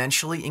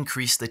exponentially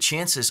increase the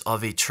chances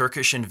of a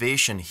Turkish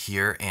invasion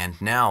here and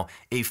now,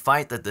 a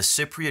fight that the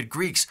Cypriot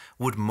Greeks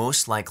would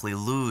most likely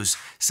lose,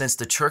 since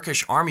the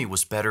Turkish army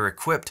was better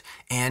equipped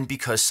and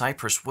because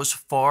Cyprus was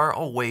far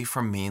away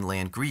from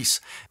mainland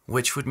Greece,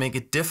 which would make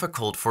it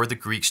difficult for the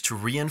Greeks to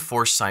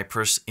reinforce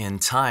Cyprus in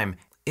time.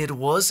 It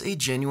was a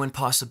genuine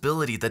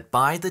possibility that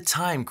by the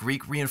time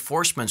Greek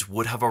reinforcements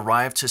would have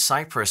arrived to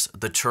Cyprus,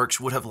 the Turks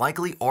would have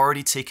likely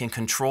already taken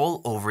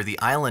control over the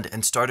island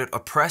and started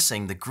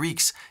oppressing the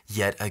Greeks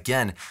yet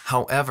again.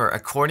 However,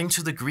 according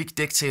to the Greek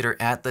dictator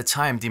at the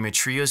time,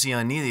 Dimitrios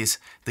Ioannidis,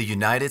 the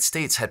United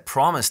States had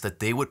promised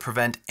that they would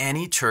prevent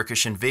any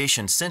Turkish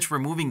invasion, since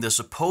removing the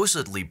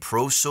supposedly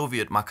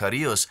pro-Soviet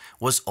Makarios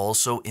was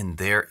also in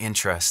their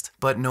interest.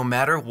 But no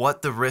matter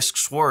what the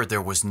risks were,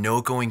 there was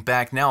no going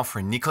back now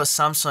for Nikos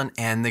Samson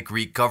and the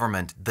Greek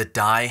government. The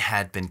die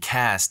had been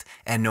cast,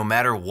 and no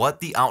matter what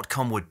the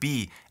outcome would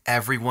be,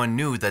 everyone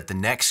knew that the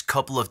next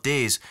couple of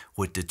days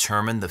would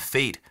determine the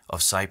fate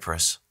of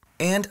Cyprus.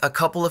 And a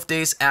couple of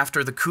days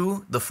after the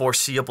coup, the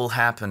foreseeable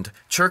happened.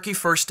 Turkey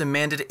first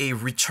demanded a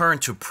return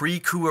to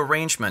pre-coup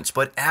arrangements,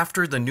 but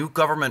after the new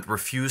government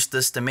refused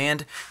this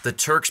demand, the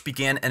Turks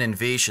began an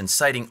invasion,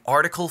 citing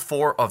Article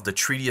 4 of the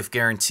Treaty of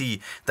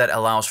Guarantee that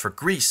allows for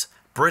Greece,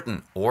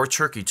 Britain, or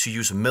Turkey to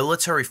use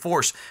military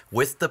force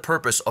with the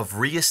purpose of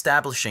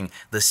re-establishing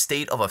the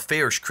state of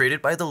affairs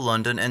created by the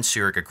London and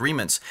Zurich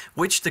agreements,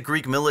 which the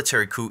Greek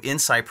military coup in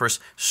Cyprus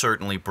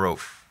certainly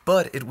broke.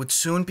 But it would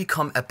soon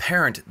become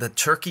apparent that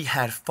Turkey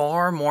had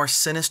far more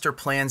sinister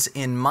plans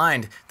in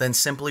mind than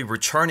simply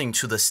returning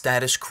to the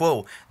status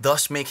quo,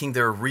 thus making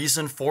their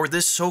reason for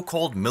this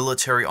so-called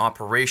military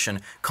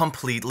operation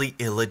completely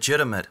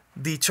illegitimate.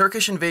 The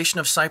Turkish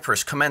invasion of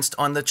Cyprus commenced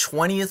on the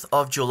 20th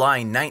of July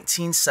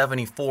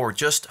 1974,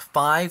 just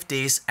 5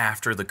 days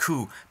after the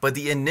coup, but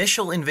the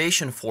initial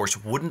invasion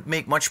force wouldn't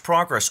make much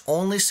progress,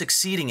 only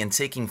succeeding in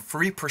taking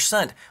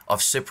 3%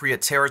 of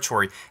Cypriot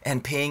territory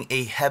and paying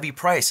a heavy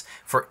price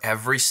for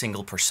every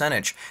single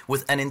percentage,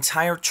 with an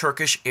entire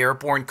Turkish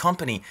airborne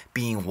company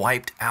being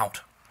wiped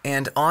out.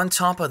 And on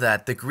top of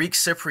that, the Greek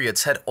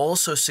Cypriots had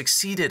also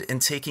succeeded in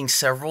taking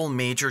several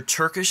major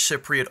Turkish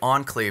Cypriot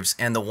enclaves,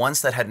 and the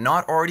ones that had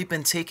not already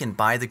been taken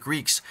by the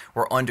Greeks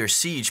were under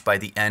siege by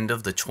the end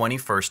of the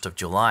 21st of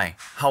July.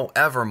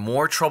 However,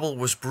 more trouble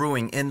was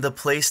brewing in the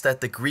place that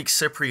the Greek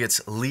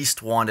Cypriots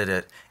least wanted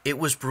it. It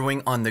was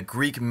brewing on the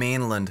Greek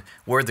mainland,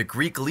 where the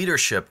Greek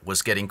leadership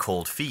was getting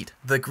cold feet.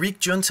 The Greek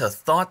junta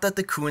thought that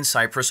the coup in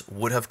Cyprus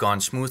would have gone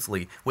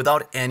smoothly,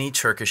 without any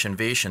Turkish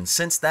invasion,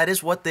 since that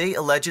is what they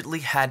allegedly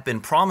had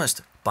been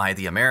promised by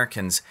the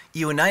Americans.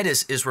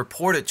 Ioannidis is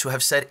reported to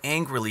have said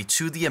angrily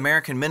to the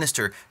American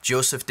minister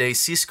Joseph de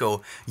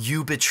Sisco,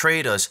 "You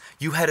betrayed us.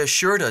 You had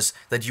assured us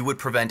that you would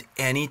prevent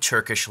any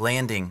Turkish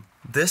landing."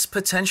 This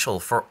potential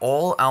for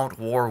all-out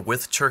war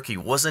with Turkey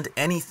wasn't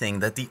anything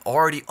that the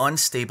already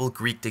unstable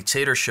Greek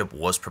dictatorship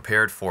was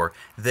prepared for.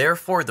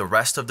 Therefore, the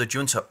rest of the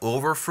junta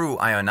overthrew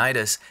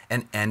Ioannidis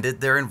and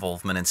ended their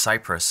involvement in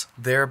Cyprus.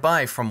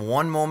 Thereby, from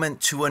one moment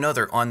to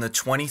another on the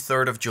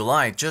 23rd of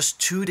July, just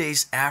 2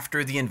 days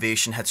after the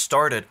invasion had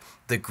started,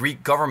 the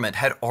Greek government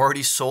had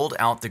already sold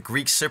out the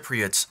Greek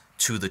Cypriots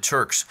to the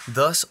Turks.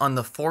 Thus, on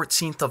the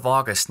 14th of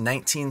August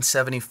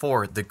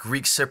 1974, the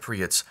Greek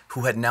Cypriots,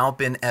 who had now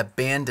been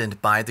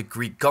abandoned by the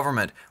Greek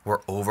government,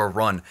 were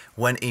overrun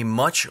when a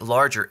much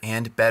larger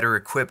and better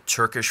equipped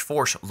Turkish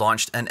force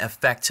launched an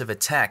effective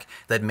attack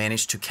that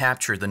managed to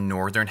capture the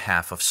northern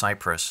half of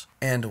Cyprus.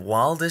 And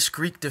while this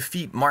Greek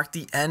defeat marked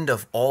the end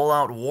of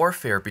all-out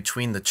warfare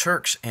between the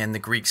Turks and the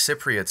Greek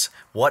Cypriots,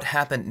 what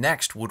happened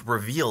next would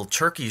reveal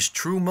Turkey's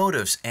true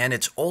motives and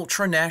its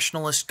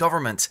ultra-nationalist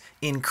government's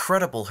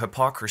incredible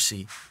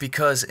hypocrisy.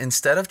 Because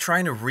instead of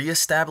trying to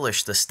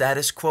re-establish the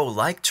status quo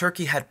like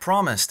Turkey had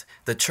promised,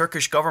 the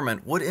Turkish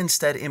government would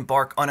instead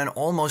embark on an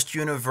almost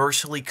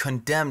universally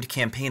condemned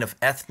campaign of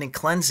ethnic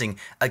cleansing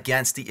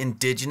against the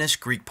indigenous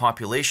Greek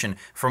population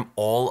from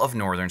all of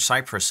northern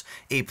Cyprus,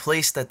 a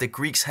place that the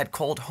Greeks had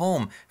called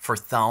home for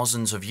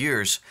thousands of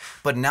years.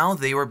 But now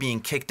they were being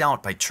kicked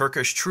out by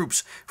Turkish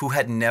troops who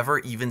had never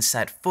even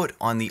set foot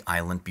on the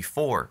island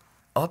before.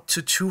 Up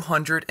to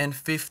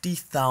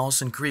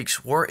 250,000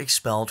 Greeks were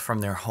expelled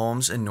from their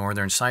homes in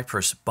northern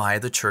Cyprus by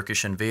the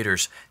Turkish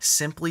invaders,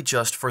 simply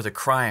just for the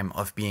crime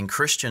of being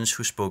Christians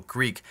who spoke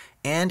Greek.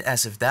 And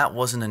as if that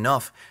wasn't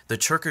enough, the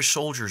Turkish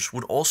soldiers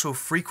would also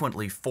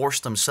frequently force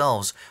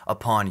themselves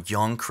upon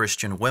young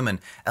Christian women,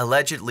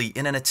 allegedly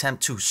in an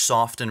attempt to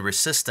soften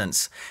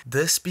resistance.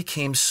 This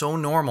became so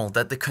normal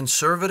that the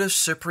conservative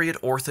Cypriot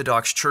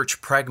Orthodox Church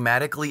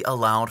pragmatically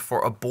allowed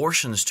for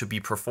abortions to be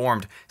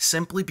performed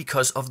simply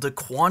because of the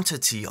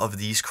quantity of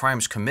these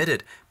crimes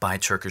committed by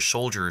Turkish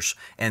soldiers.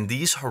 And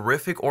these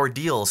horrific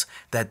ordeals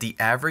that the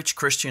average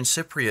Christian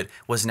Cypriot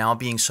was now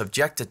being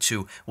subjected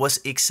to was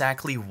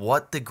exactly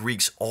what the Greeks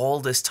all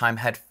this time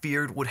had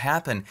feared would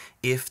happen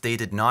if they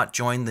did not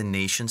join the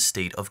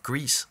nation-state of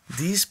Greece.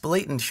 These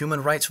blatant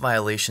human rights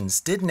violations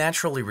did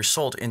naturally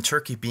result in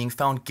Turkey being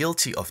found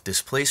guilty of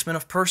displacement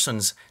of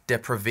persons,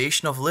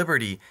 deprivation of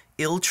liberty,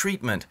 ill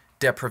treatment,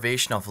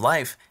 deprivation of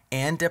life,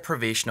 and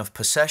deprivation of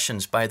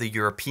possessions by the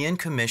European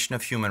Commission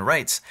of Human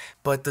Rights,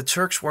 but the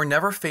Turks were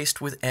never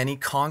faced with any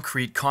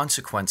concrete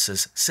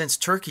consequences, since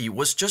Turkey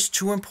was just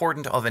too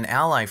important of an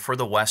ally for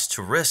the West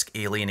to risk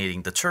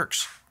alienating the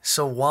Turks.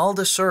 So while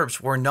the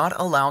Serbs were not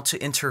allowed to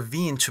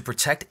intervene to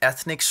protect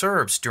ethnic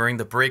Serbs during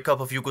the breakup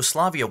of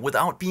Yugoslavia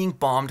without being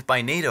bombed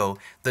by NATO,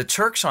 the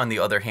Turks, on the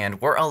other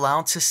hand, were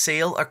allowed to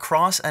sail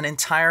across an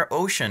entire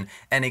ocean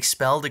and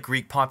expel the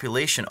Greek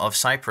population of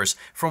Cyprus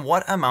from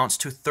what amounts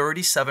to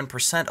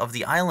 37% of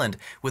the island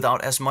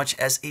without as much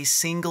as a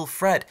single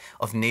threat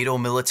of NATO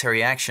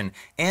military action.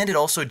 And it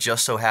also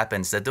just so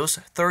happens that those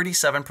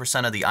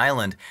 37% of the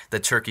island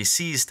that Turkey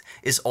seized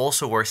is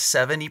also where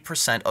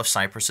 70% of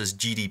Cyprus's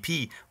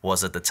GDP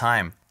was at the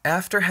time.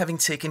 After having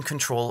taken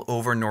control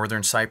over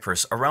northern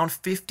Cyprus, around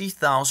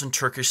 50,000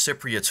 Turkish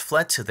Cypriots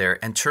fled to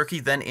there, and Turkey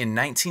then in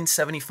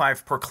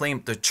 1975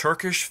 proclaimed the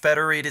Turkish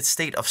Federated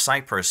State of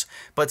Cyprus.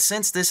 But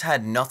since this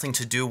had nothing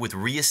to do with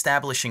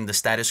re-establishing the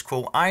status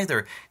quo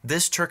either,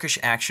 this Turkish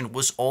action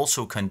was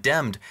also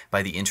condemned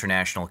by the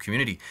international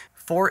community.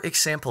 For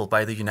example,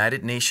 by the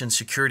United Nations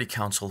Security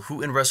Council,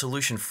 who in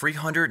Resolution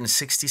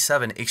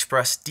 367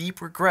 expressed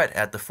deep regret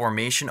at the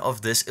formation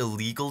of this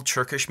illegal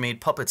Turkish-made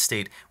puppet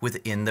state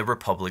within the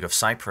Republic of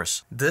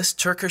Cyprus. This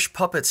Turkish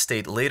puppet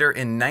state later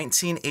in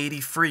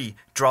 1983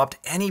 dropped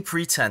any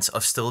pretense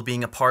of still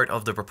being a part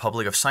of the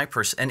Republic of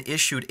Cyprus and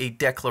issued a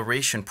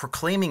declaration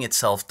proclaiming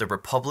itself the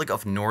Republic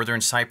of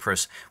Northern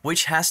Cyprus,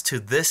 which has to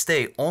this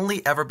day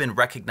only ever been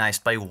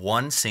recognized by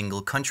one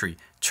single country,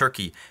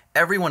 Turkey.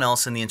 Everyone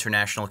else in the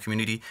international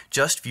community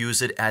just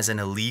views it as an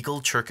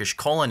illegal Turkish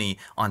colony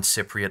on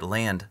Cypriot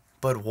land.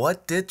 But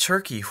what did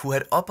Turkey, who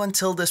had up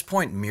until this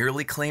point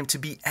merely claimed to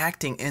be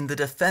acting in the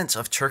defense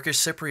of Turkish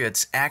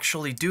Cypriots,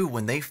 actually do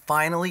when they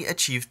finally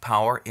achieved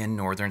power in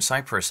northern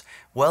Cyprus?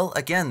 Well,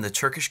 again, the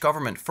Turkish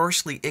government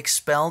firstly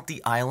expelled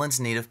the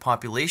island's native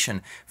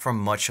population from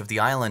much of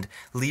the island,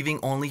 leaving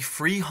only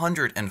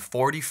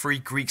 343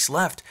 Greeks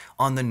left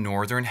on the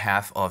northern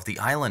half of the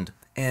island.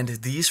 And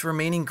these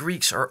remaining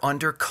Greeks are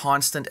under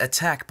constant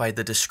attack by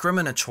the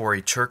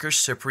discriminatory Turkish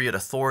Cypriot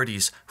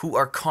authorities, who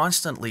are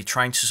constantly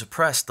trying to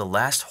suppress the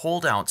last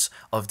holdouts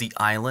of the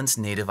island's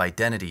native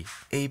identity.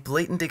 A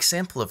blatant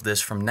example of this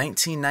from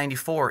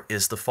 1994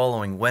 is the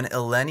following: when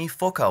Eleni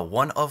Foka,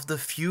 one of the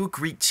few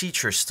Greek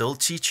teachers still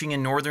teaching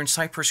in northern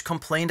Cyprus,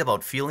 complained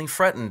about feeling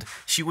threatened,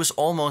 she was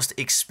almost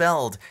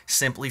expelled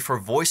simply for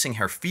voicing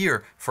her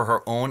fear for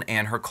her own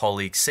and her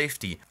colleagues'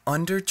 safety.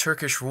 Under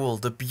Turkish rule,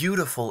 the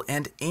beautiful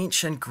and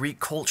ancient Greek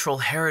cultural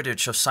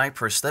heritage of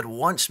Cyprus that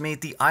once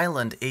made the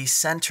island a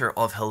center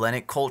of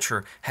Hellenic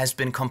culture has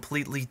been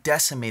completely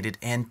decimated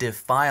and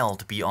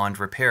defiled beyond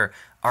repair.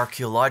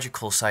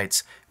 Archaeological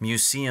sites,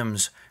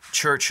 museums,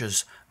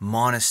 churches,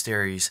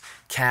 monasteries,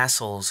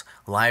 castles,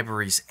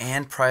 libraries,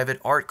 and private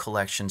art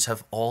collections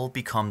have all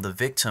become the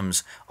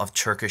victims of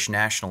Turkish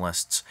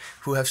nationalists,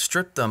 who have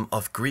stripped them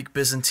of Greek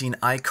Byzantine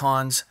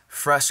icons,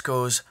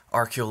 frescoes,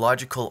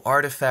 archaeological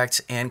artifacts,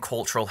 and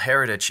cultural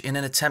heritage in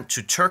an attempt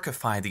to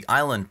Turkify the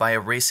island by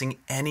erasing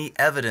any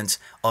evidence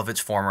of its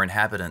former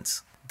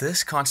inhabitants.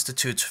 This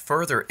constitutes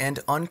further and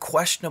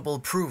unquestionable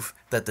proof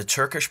that the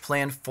Turkish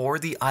plan for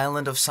the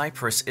island of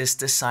Cyprus is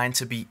designed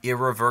to be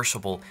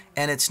irreversible,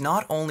 and it's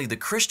not only the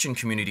Christian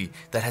community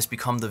that has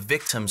become the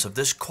victims of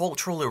this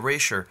cultural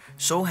erasure,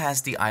 so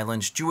has the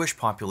island's Jewish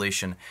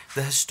population.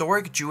 The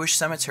historic Jewish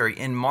cemetery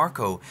in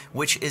Marko,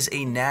 which is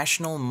a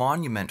national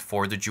monument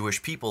for the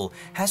Jewish people,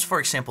 has, for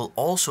example,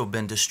 also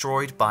been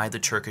destroyed by the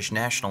Turkish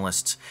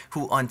nationalists,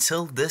 who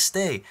until this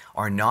day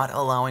are not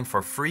allowing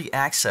for free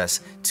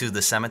access to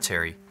the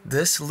cemetery.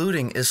 This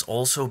looting is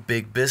also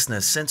big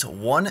business, since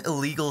one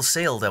illegal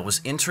sale that was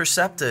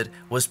intercepted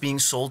was being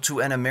sold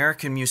to an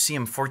American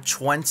museum for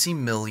 $20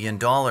 million.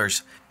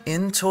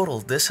 In total,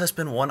 this has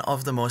been one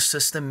of the most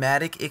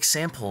systematic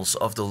examples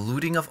of the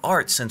looting of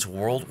art since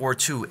World War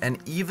II, and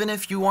even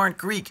if you aren't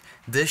Greek,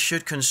 this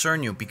should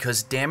concern you,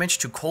 because damage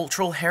to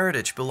cultural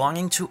heritage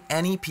belonging to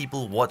any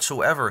people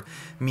whatsoever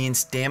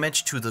means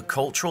damage to the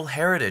cultural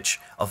heritage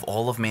of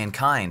all of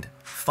mankind.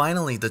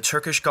 Finally, the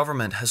Turkish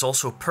government has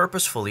also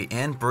purposefully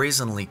and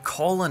brazenly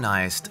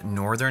colonized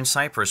northern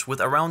Cyprus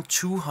with around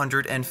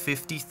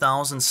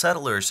 250,000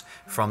 settlers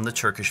from the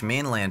Turkish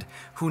mainland,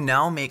 who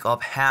now make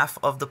up half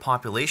of the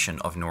population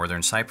of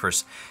northern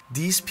Cyprus.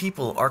 These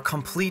people are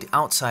complete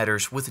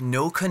outsiders with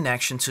no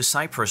connection to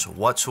Cyprus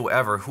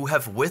whatsoever, who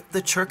have, with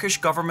the Turkish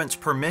government's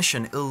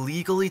permission,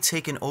 illegally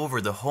taken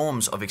over the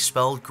homes of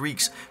expelled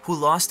Greeks who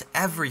lost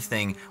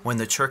everything when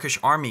the Turkish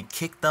army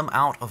kicked them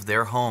out of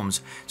their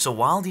homes. So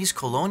while these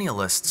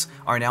colonialists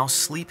are now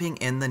sleeping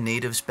in the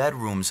natives'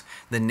 bedrooms,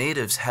 the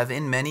natives have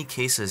in many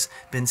cases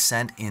been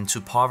sent into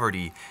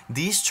poverty.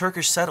 These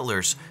Turkish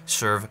settlers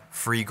serve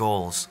three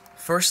goals.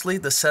 Firstly,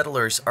 the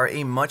settlers are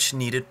a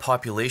much-needed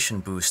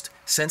population boost,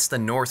 since the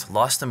north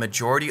lost the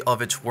majority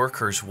of its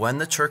workers when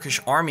the Turkish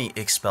army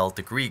expelled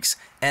the Greeks.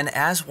 And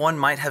as one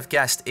might have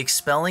guessed,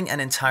 expelling an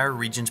entire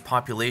region's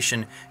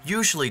population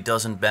usually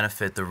doesn't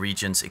benefit the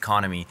region's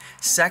economy.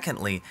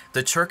 Secondly,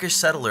 the Turkish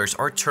settlers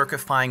are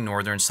Turkifying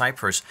northern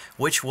Cyprus,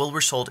 which will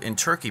result in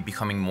Turkey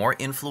becoming more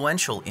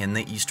influential in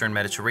the eastern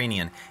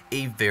Mediterranean,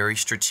 a very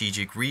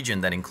strategic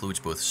region that includes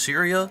both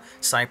Syria,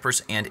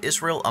 Cyprus, and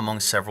Israel, among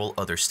several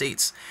other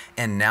states.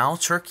 And now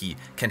Turkey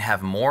can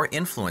have more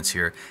influence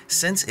here,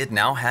 since it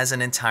now has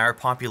an entire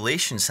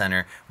population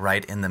center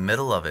right in the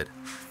middle of it.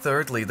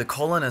 Thirdly, the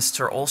colonists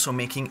are also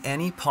making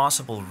any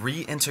possible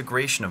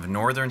reintegration of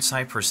northern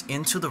Cyprus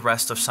into the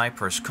rest of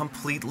Cyprus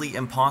completely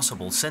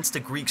impossible, since the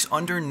Greeks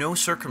under no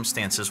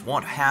circumstances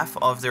want half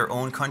of their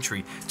own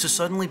country to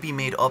suddenly be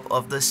made up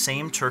of the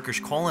same Turkish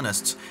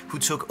colonists who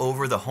took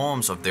over the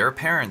homes of their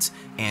parents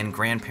and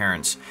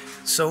grandparents.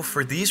 So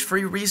for these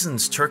three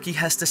reasons, Turkey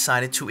has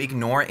decided to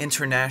ignore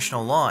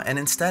international law and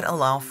instead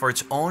allow for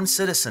its own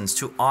citizens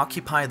to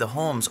occupy the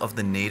homes of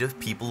the native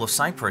people of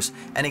Cyprus,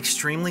 an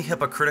extremely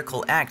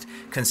hypocritical act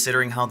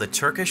considering how the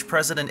Turkish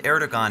President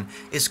Erdogan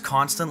is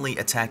constantly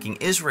attacking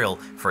Israel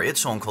for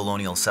its own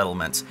colonial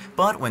settlements.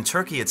 But when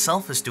Turkey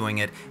itself is doing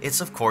it,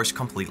 it's of course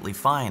completely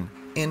fine.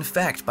 In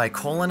fact, by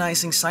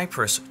colonizing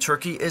Cyprus,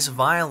 Turkey is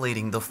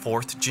violating the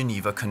Fourth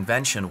Geneva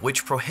Convention,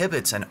 which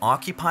prohibits an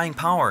occupying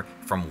power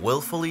from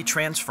willfully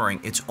transferring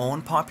its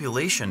own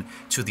population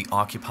to the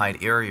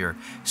occupied area,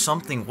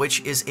 something which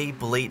is a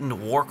blatant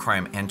war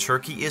crime, and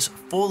Turkey is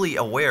fully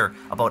aware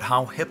about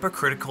how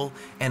hypocritical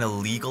and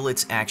illegal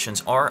its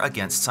actions are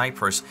against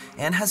Cyprus,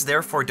 and has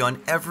therefore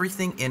done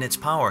everything in its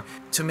power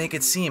to make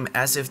it seem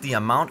as if the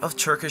amount of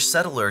Turkish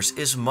settlers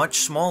is much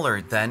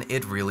smaller than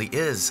it really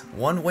is.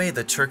 One way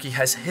that Turkey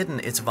has hidden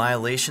its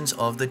violations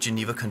of the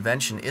Geneva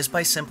Convention is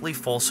by simply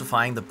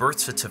falsifying the birth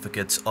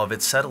certificates of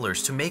its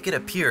settlers to make it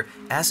appear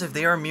as if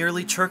they are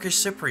merely Turkish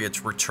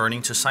Cypriots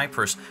returning to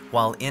Cyprus,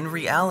 while in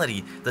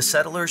reality, the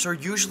settlers are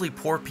usually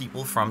poor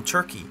people from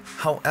Turkey.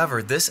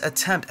 However, this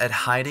attempt at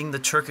hiding the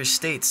Turkish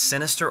state's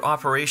sinister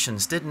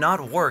operations did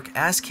not work,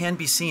 as can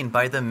be seen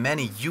by the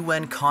many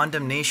UN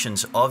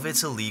condemnations of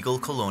its illegal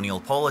colonial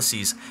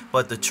policies.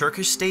 But the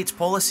Turkish state's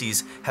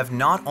policies have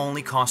not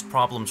only caused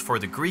problems for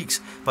the Greeks,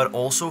 but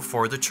also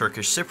for the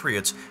Turkish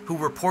Cypriots, who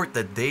report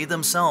that they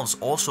themselves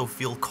also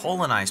feel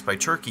colonized by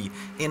Turkey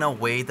in a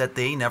way that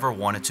they never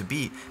wanted to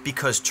be,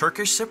 because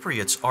Turkish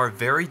Cypriots are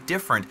very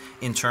different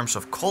in terms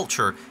of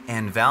culture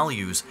and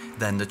values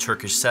than the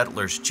Turkish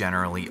settlers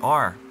generally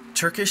are.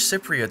 Turkish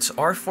Cypriots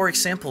are, for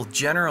example,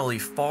 generally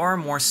far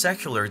more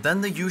secular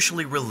than the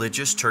usually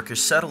religious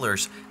Turkish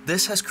settlers.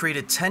 This has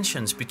created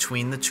tensions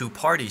between the two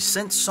parties,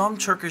 since some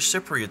Turkish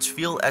Cypriots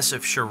feel as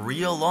if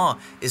Sharia law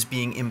is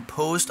being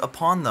imposed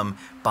upon them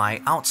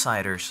by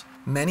outsiders.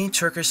 Many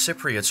Turkish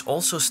Cypriots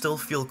also still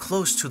feel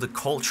close to the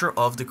culture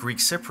of the Greek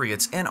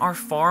Cypriots and are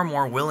far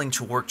more willing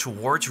to work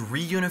towards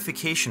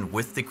reunification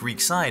with the Greek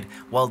side,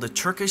 while the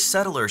Turkish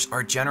settlers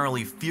are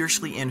generally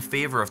fiercely in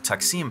favor of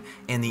Taksim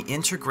and the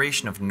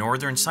integration of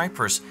northern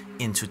Cyprus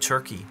into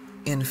Turkey.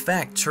 In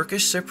fact,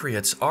 Turkish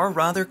Cypriots are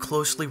rather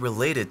closely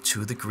related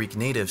to the Greek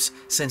natives,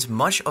 since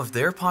much of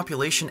their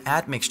population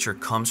admixture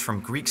comes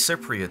from Greek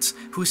Cypriots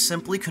who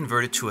simply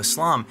converted to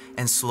Islam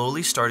and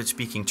slowly started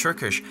speaking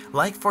Turkish,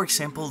 like for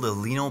example the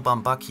Lino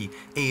Bambaki,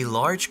 a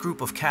large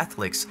group of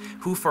Catholics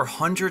who for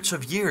hundreds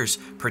of years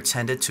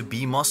pretended to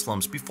be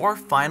Muslims before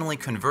finally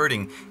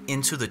converting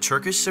into the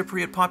Turkish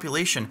Cypriot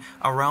population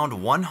around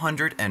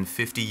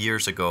 150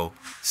 years ago.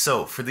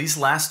 So for these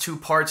last two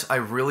parts, I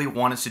really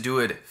wanted to do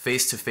it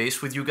face to face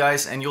with you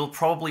guys, and you'll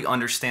probably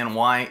understand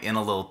why in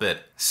a little bit.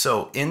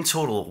 So in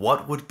total,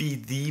 what would be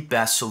the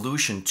best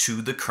solution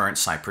to the current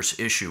Cyprus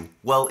issue?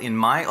 Well, in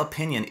my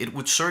opinion, it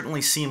would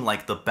certainly seem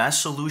like the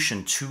best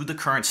solution to the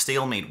current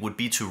stalemate would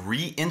be to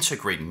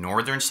reintegrate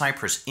northern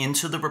Cyprus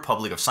into the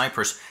Republic of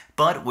Cyprus,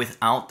 but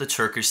without the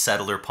Turkish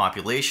settler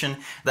population,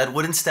 that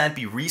would instead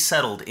be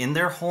resettled in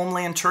their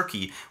homeland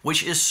Turkey,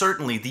 which is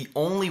certainly the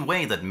only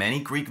way that many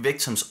Greek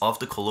victims of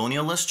the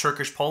colonialist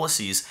Turkish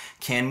policies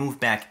can move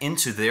back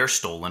into their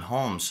stolen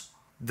homes.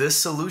 This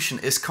solution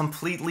is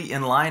completely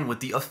in line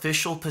with the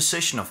official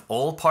position of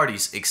all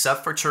parties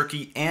except for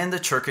Turkey and the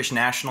Turkish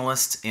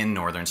nationalists in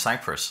northern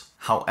Cyprus.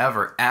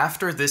 However,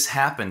 after this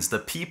happens, the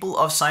people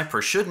of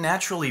Cyprus should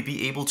naturally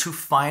be able to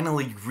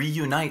finally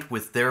reunite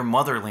with their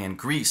motherland,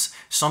 Greece,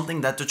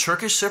 something that the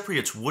Turkish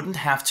Cypriots wouldn't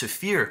have to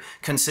fear,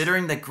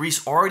 considering that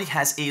Greece already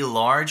has a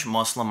large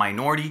Muslim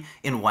minority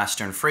in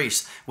Western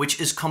Thrace,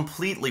 which is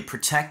completely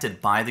protected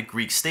by the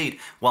Greek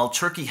state, while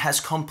Turkey has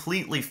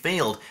completely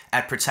failed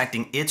at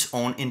protecting its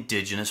own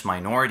indigenous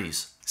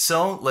minorities.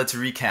 So let's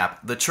recap.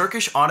 The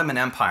Turkish Ottoman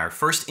Empire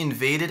first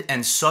invaded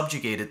and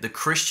subjugated the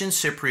Christian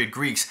Cypriot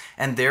Greeks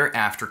and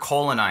thereafter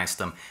colonized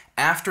them.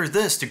 After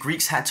this, the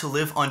Greeks had to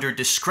live under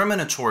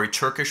discriminatory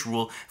Turkish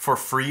rule for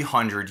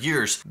 300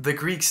 years. The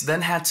Greeks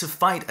then had to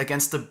fight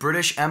against the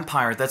British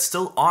Empire that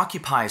still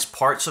occupies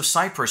parts of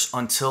Cyprus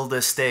until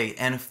this day.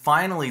 And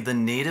finally, the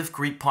native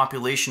Greek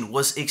population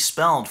was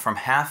expelled from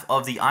half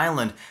of the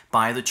island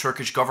by the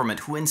Turkish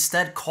government, who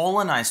instead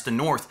colonized the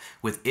north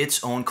with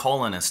its own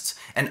colonists.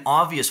 An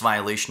obvious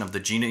violation of the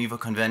Geneva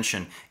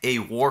Convention, a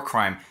war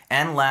crime,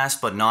 and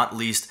last but not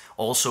least,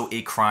 also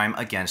a crime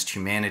against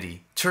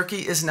humanity.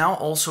 Turkey is now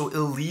also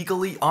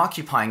illegally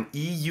occupying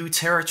EU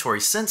territory,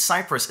 since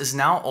Cyprus is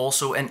now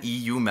also an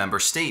EU member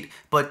state.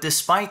 But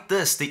despite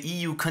this, the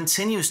EU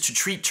continues to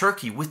treat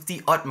Turkey with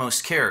the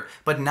utmost care.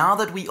 But now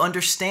that we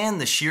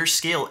understand the sheer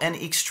scale and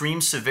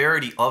extreme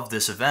severity of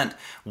this event,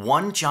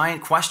 one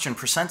giant question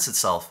presents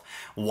itself.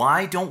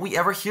 Why don't we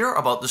ever hear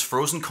about this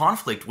frozen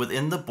conflict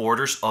within the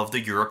borders of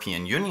the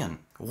European Union?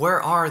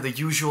 Where are the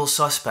usual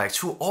suspects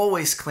who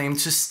always claim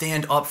to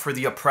stand up for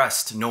the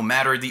oppressed, no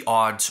matter the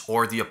odds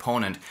or the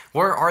opponent?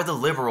 Where are the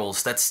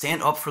liberals that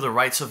stand up for the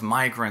rights of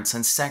migrants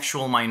and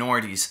sexual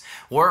minorities?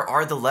 Where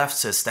are the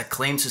leftists that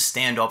claim to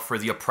stand up for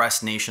the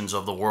oppressed nations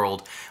of the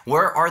world?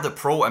 Where are the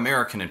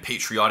pro-American and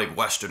patriotic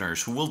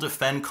Westerners who will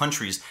defend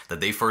countries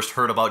that they first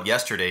heard about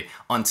yesterday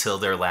until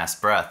their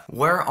last breath?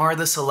 Where are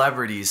the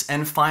celebrities?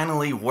 And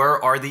finally,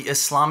 where are the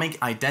Islamic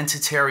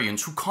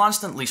identitarians who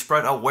constantly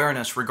spread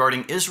awareness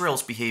regarding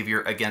Israel's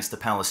behavior against the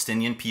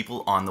Palestinian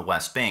people on the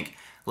West Bank?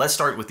 Let's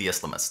start with the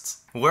Islamists.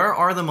 Where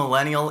are the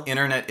millennial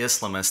internet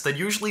Islamists that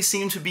usually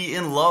seem to be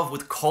in love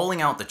with calling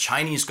out the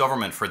Chinese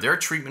government for their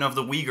treatment of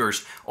the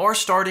Uyghurs, or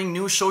starting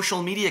new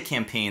social media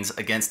campaigns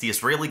against the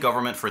Israeli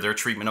government for their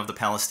treatment of the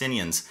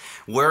Palestinians?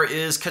 Where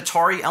is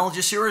Qatari Al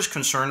Jazeera's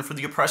concern for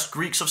the oppressed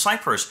Greeks of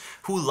Cyprus,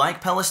 who,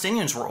 like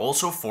Palestinians, were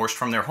also forced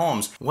from their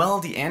homes? Well,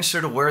 the answer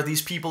to where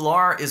these people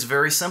are is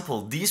very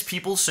simple. These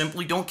people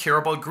simply don't care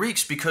about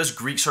Greeks because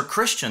Greeks are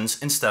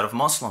Christians instead of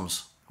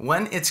Muslims.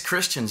 When it's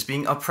Christians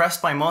being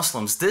oppressed by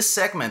Muslims, this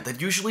segment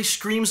that usually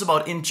screams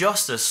about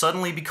injustice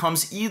suddenly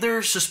becomes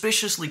either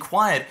suspiciously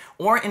quiet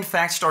or in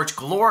fact starts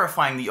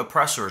glorifying the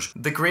oppressors.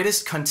 The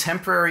greatest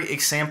contemporary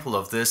example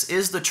of this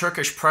is the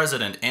Turkish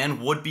president and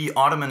would-be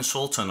Ottoman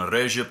Sultan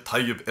Recep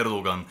Tayyip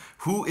Erdogan,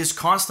 who is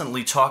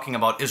constantly talking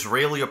about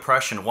Israeli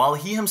oppression while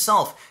he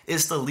himself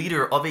is the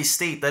leader of a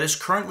state that is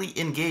currently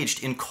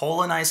engaged in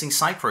colonizing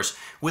Cyprus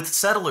with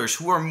settlers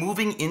who are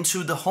moving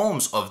into the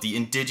homes of the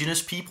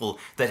indigenous people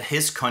that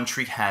his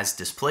country has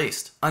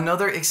displaced.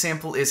 Another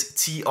example is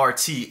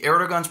TRT,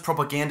 Erdogan's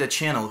propaganda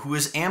channel, who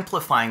is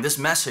amplifying this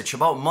message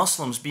about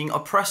Muslims being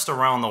oppressed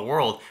around the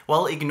world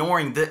while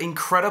ignoring the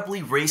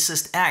incredibly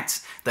racist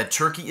acts that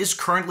Turkey is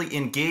currently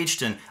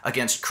engaged in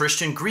against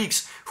Christian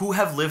Greeks who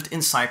have lived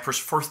in Cyprus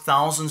for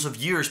thousands of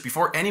years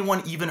before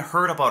anyone even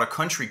heard about a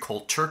country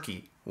called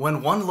Turkey.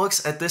 When one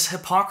looks at this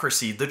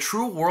hypocrisy, the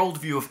true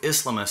worldview of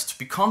Islamists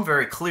become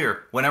very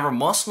clear. Whenever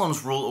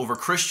Muslims rule over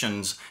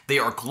Christians, they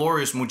are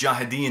glorious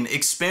mujahideen,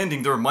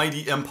 expanding their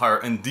mighty empire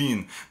and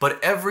deen.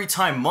 But every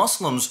time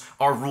Muslims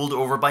are ruled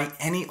over by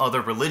any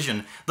other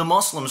religion, the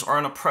Muslims are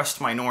an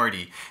oppressed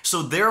minority.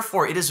 So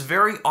therefore, it is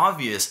very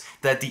obvious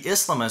that the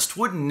Islamist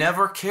would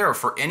never care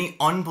for any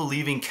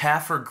unbelieving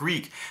Kafir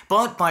Greek.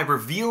 But by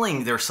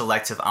revealing their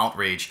selective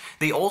outrage,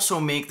 they also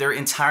make their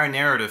entire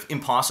narrative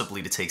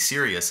impossibly to take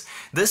serious.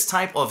 This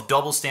type of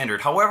double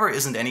standard, however,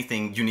 isn't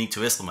anything unique to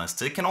Islamists.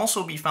 It can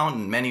also be found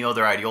in many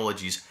other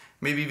ideologies,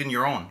 maybe even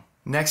your own.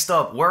 Next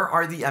up, where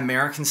are the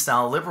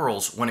American-style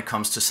liberals when it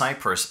comes to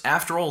Cyprus?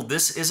 After all,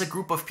 this is a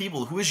group of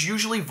people who is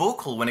usually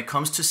vocal when it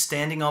comes to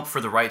standing up for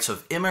the rights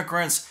of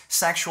immigrants,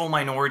 sexual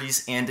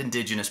minorities, and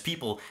indigenous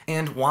people.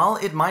 And while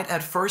it might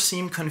at first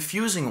seem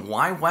confusing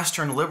why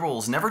Western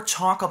liberals never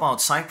talk about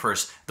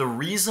Cyprus, the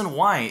reason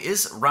why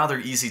is rather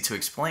easy to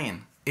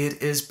explain.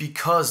 It is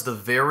because the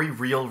very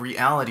real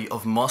reality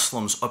of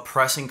Muslims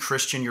oppressing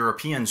Christian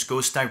Europeans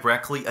goes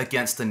directly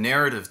against the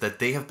narrative that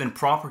they have been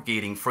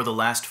propagating for the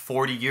last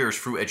 40 years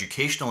through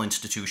educational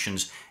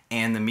institutions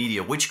and the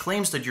media, which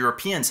claims that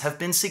Europeans have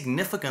been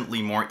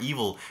significantly more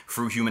evil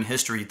through human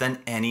history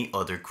than any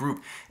other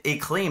group. A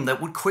claim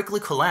that would quickly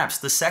collapse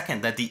the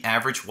second that the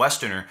average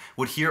Westerner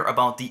would hear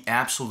about the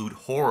absolute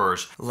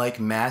horrors, like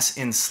mass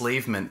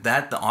enslavement,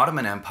 that the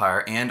Ottoman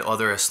Empire and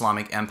other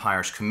Islamic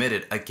empires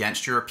committed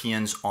against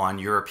Europeans on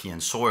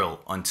European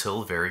soil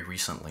until very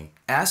recently.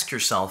 Ask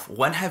yourself,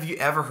 when have you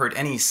ever heard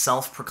any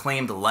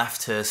self-proclaimed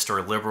leftist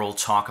or liberal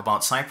talk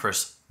about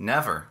Cyprus?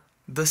 Never.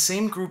 The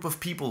same group of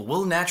people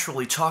will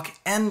naturally talk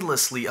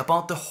endlessly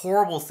about the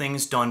horrible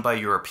things done by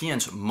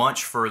Europeans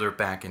much further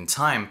back in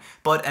time,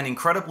 but an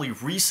incredibly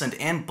recent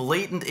and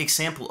blatant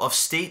example of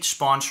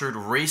state-sponsored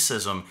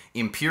racism,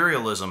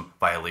 imperialism,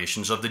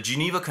 violations of the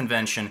Geneva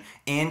Convention,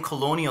 and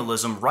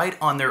colonialism right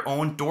on their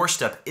own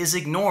doorstep is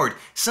ignored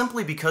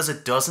simply because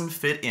it doesn't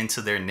fit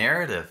into their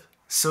narrative.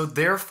 So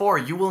therefore,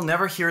 you will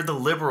never hear the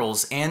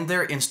liberals and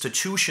their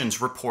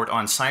institutions report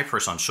on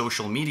Cyprus on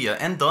social media,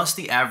 and thus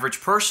the average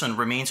person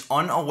remains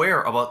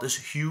unaware about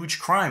this huge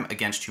crime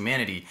against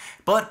humanity.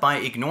 But by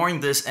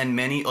ignoring this and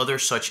many other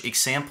such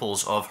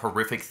examples of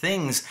horrific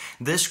things,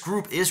 this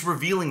group is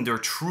revealing their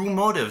true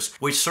motives,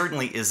 which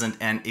certainly isn't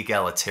an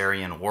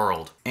egalitarian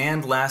world.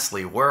 And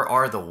lastly, where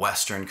are the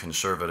Western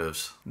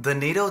conservatives? The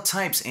NATO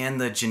types and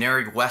the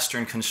generic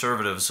Western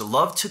conservatives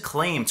love to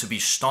claim to be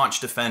staunch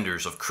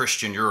defenders of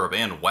Christian Europe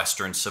and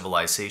Western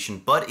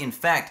civilization, but in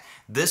fact,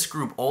 this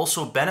group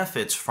also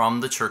benefits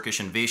from the Turkish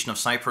invasion of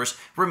Cyprus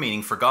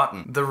remaining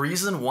forgotten. The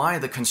reason why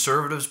the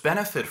conservatives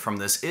benefit from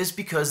this is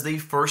because they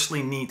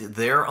firstly need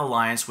their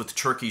alliance with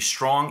Turkey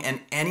strong,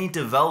 and any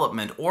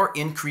development or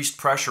increased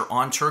pressure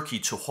on Turkey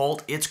to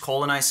halt its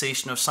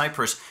colonization of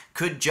Cyprus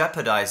could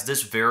jeopardize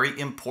this very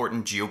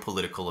important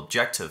geopolitical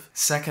objective.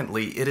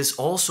 Secondly, it is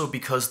also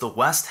because the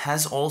West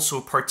has also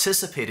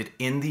participated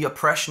in the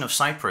oppression of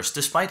Cyprus,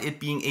 despite it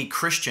being a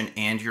Christian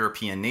and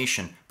European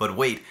nation. But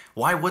wait,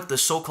 why would the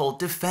so-called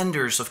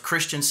defenders of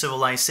Christian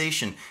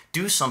civilization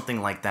do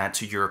something like that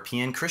to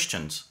European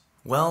Christians?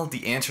 Well,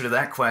 the answer to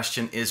that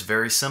question is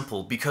very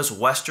simple, because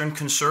Western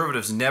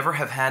conservatives never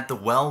have had the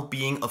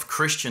well-being of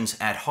Christians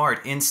at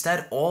heart.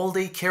 Instead, all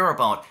they care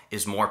about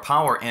is more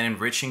power and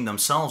enriching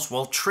themselves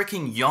while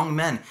tricking young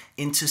men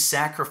into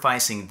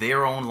sacrificing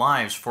their own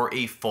lives for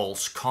a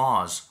false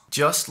cause.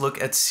 Just look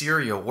at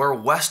Syria, where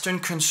Western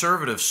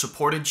conservatives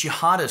supported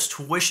jihadists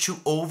who wished to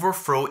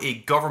overthrow a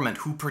government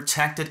who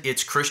protected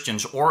its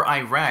Christians, or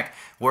Iraq,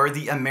 where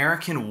the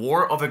American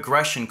war of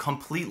aggression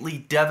completely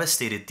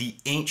devastated the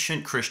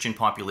ancient Christian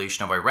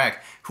population of Iraq,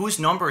 whose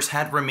numbers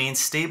had remained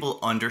stable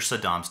under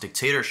Saddam's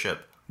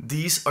dictatorship.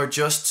 These are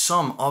just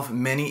some of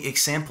many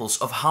examples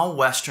of how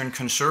Western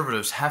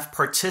conservatives have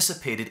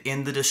participated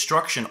in the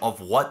destruction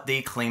of what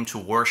they claim to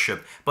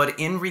worship, but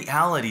in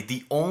reality,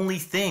 the only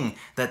thing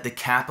that the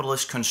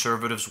capitalist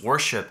conservatives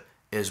worship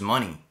is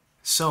money.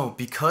 So,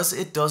 because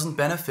it doesn't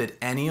benefit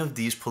any of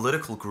these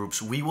political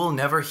groups, we will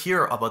never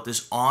hear about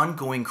this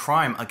ongoing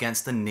crime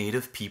against the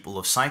native people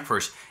of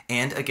Cyprus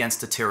and against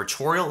the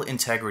territorial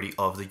integrity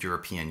of the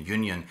European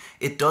Union.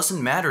 It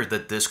doesn't matter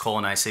that this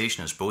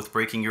colonization is both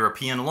breaking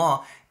European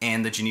law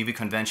and the Geneva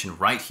Convention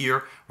right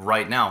here,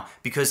 right now,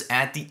 because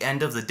at the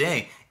end of the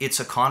day, it's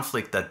a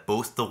conflict that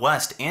both the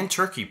West and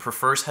Turkey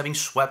prefers having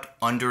swept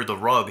under the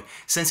rug,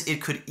 since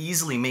it could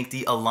easily make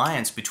the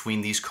alliance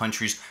between these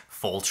countries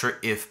falter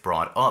if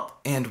brought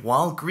up. And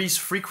while Greece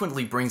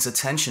frequently brings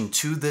attention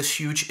to this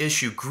huge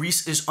issue,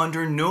 Greece is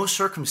under no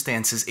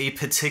circumstances a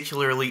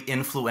particularly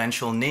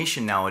influential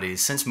nation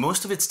nowadays, since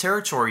most of its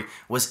territory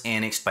was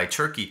annexed by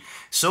Turkey.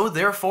 So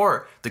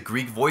therefore, the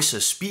Greek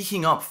voices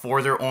speaking up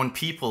for their own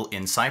people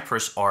in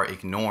Cyprus are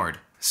ignored.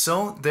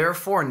 So,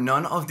 therefore,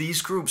 none of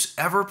these groups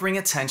ever bring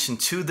attention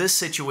to this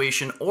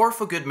situation, or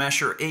for good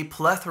measure, a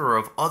plethora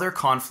of other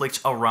conflicts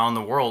around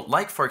the world,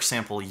 like for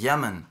example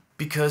Yemen.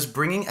 Because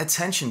bringing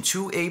attention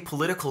to a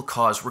political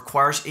cause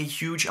requires a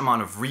huge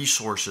amount of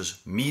resources,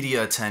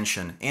 media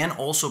attention, and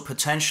also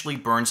potentially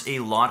burns a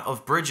lot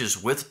of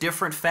bridges with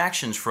different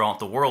factions throughout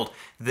the world.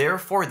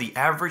 Therefore, the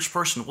average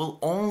person will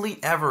only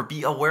ever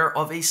be aware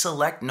of a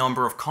select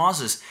number of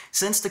causes,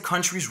 since the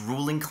country's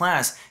ruling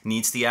class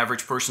needs the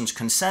average person's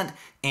consent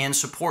and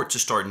support to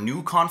start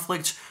new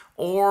conflicts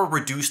or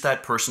reduce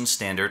that person's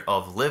standard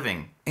of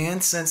living.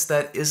 And since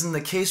that isn't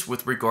the case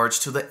with regards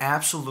to the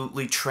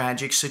absolutely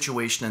tragic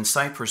situation in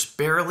Cyprus,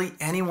 barely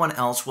anyone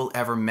else will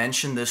ever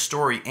mention this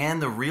story, and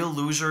the real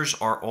losers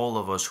are all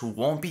of us who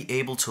won't be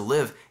able to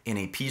live in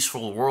a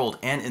peaceful world,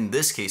 and in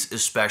this case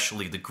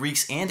especially the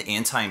Greeks and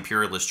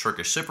anti-imperialist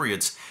Turkish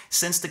Cypriots,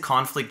 since the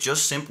conflict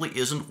just simply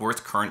isn't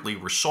worth currently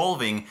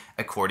resolving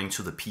according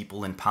to the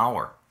people in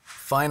power.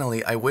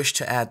 Finally, I wish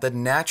to add that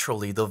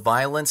naturally the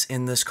violence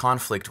in this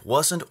conflict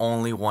wasn't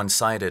only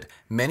one-sided.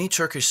 Many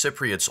Turkish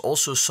Cypriots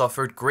also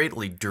suffered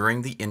greatly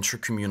during the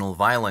intercommunal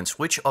violence,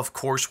 which of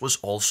course was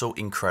also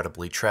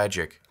incredibly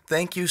tragic.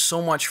 Thank you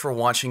so much for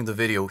watching the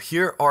video.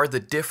 Here are the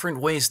different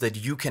ways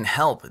that you can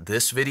help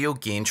this video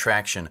gain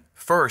traction.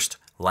 First,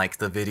 like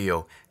the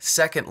video.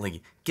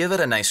 Secondly, give it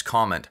a nice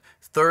comment.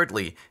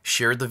 Thirdly,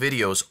 share the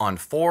videos on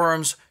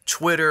forums,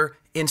 Twitter,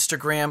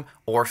 Instagram,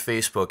 or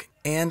Facebook.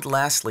 And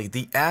lastly,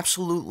 the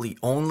absolutely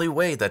only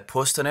way that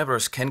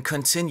Tenebras can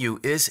continue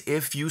is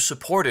if you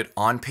support it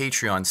on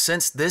Patreon,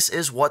 since this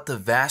is what the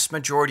vast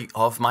majority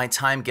of my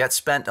time gets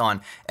spent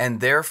on, and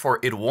therefore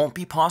it won't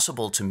be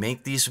possible to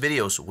make these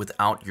videos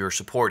without your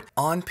support.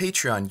 On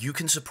Patreon, you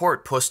can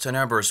support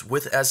Tenebras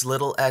with as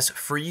little as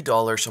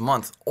 $3 a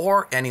month,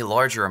 or any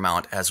larger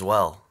amount as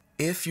well.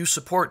 If you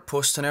support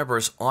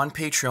Tenebras on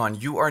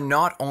Patreon, you are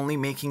not only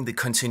making the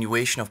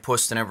continuation of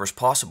Tenebras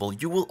possible,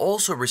 you will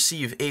also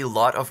receive a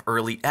lot of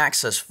early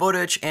access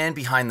footage and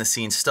behind the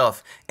scenes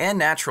stuff. And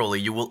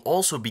naturally, you will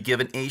also be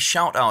given a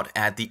shout out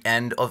at the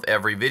end of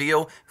every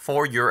video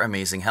for your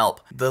amazing help.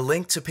 The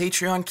link to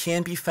Patreon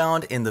can be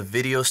found in the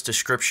video's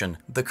description.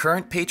 The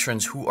current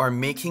patrons who are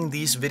making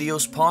these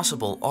videos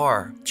possible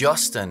are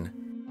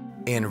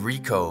Justin,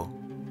 Enrico,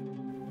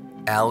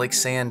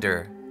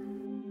 Alexander,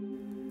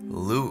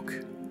 Luke,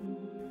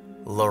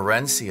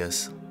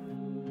 Laurentius,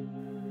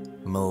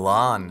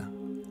 Milan,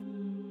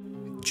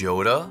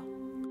 Joda,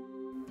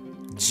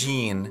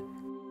 Jean,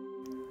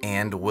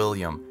 and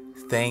William.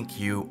 Thank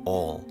you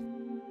all.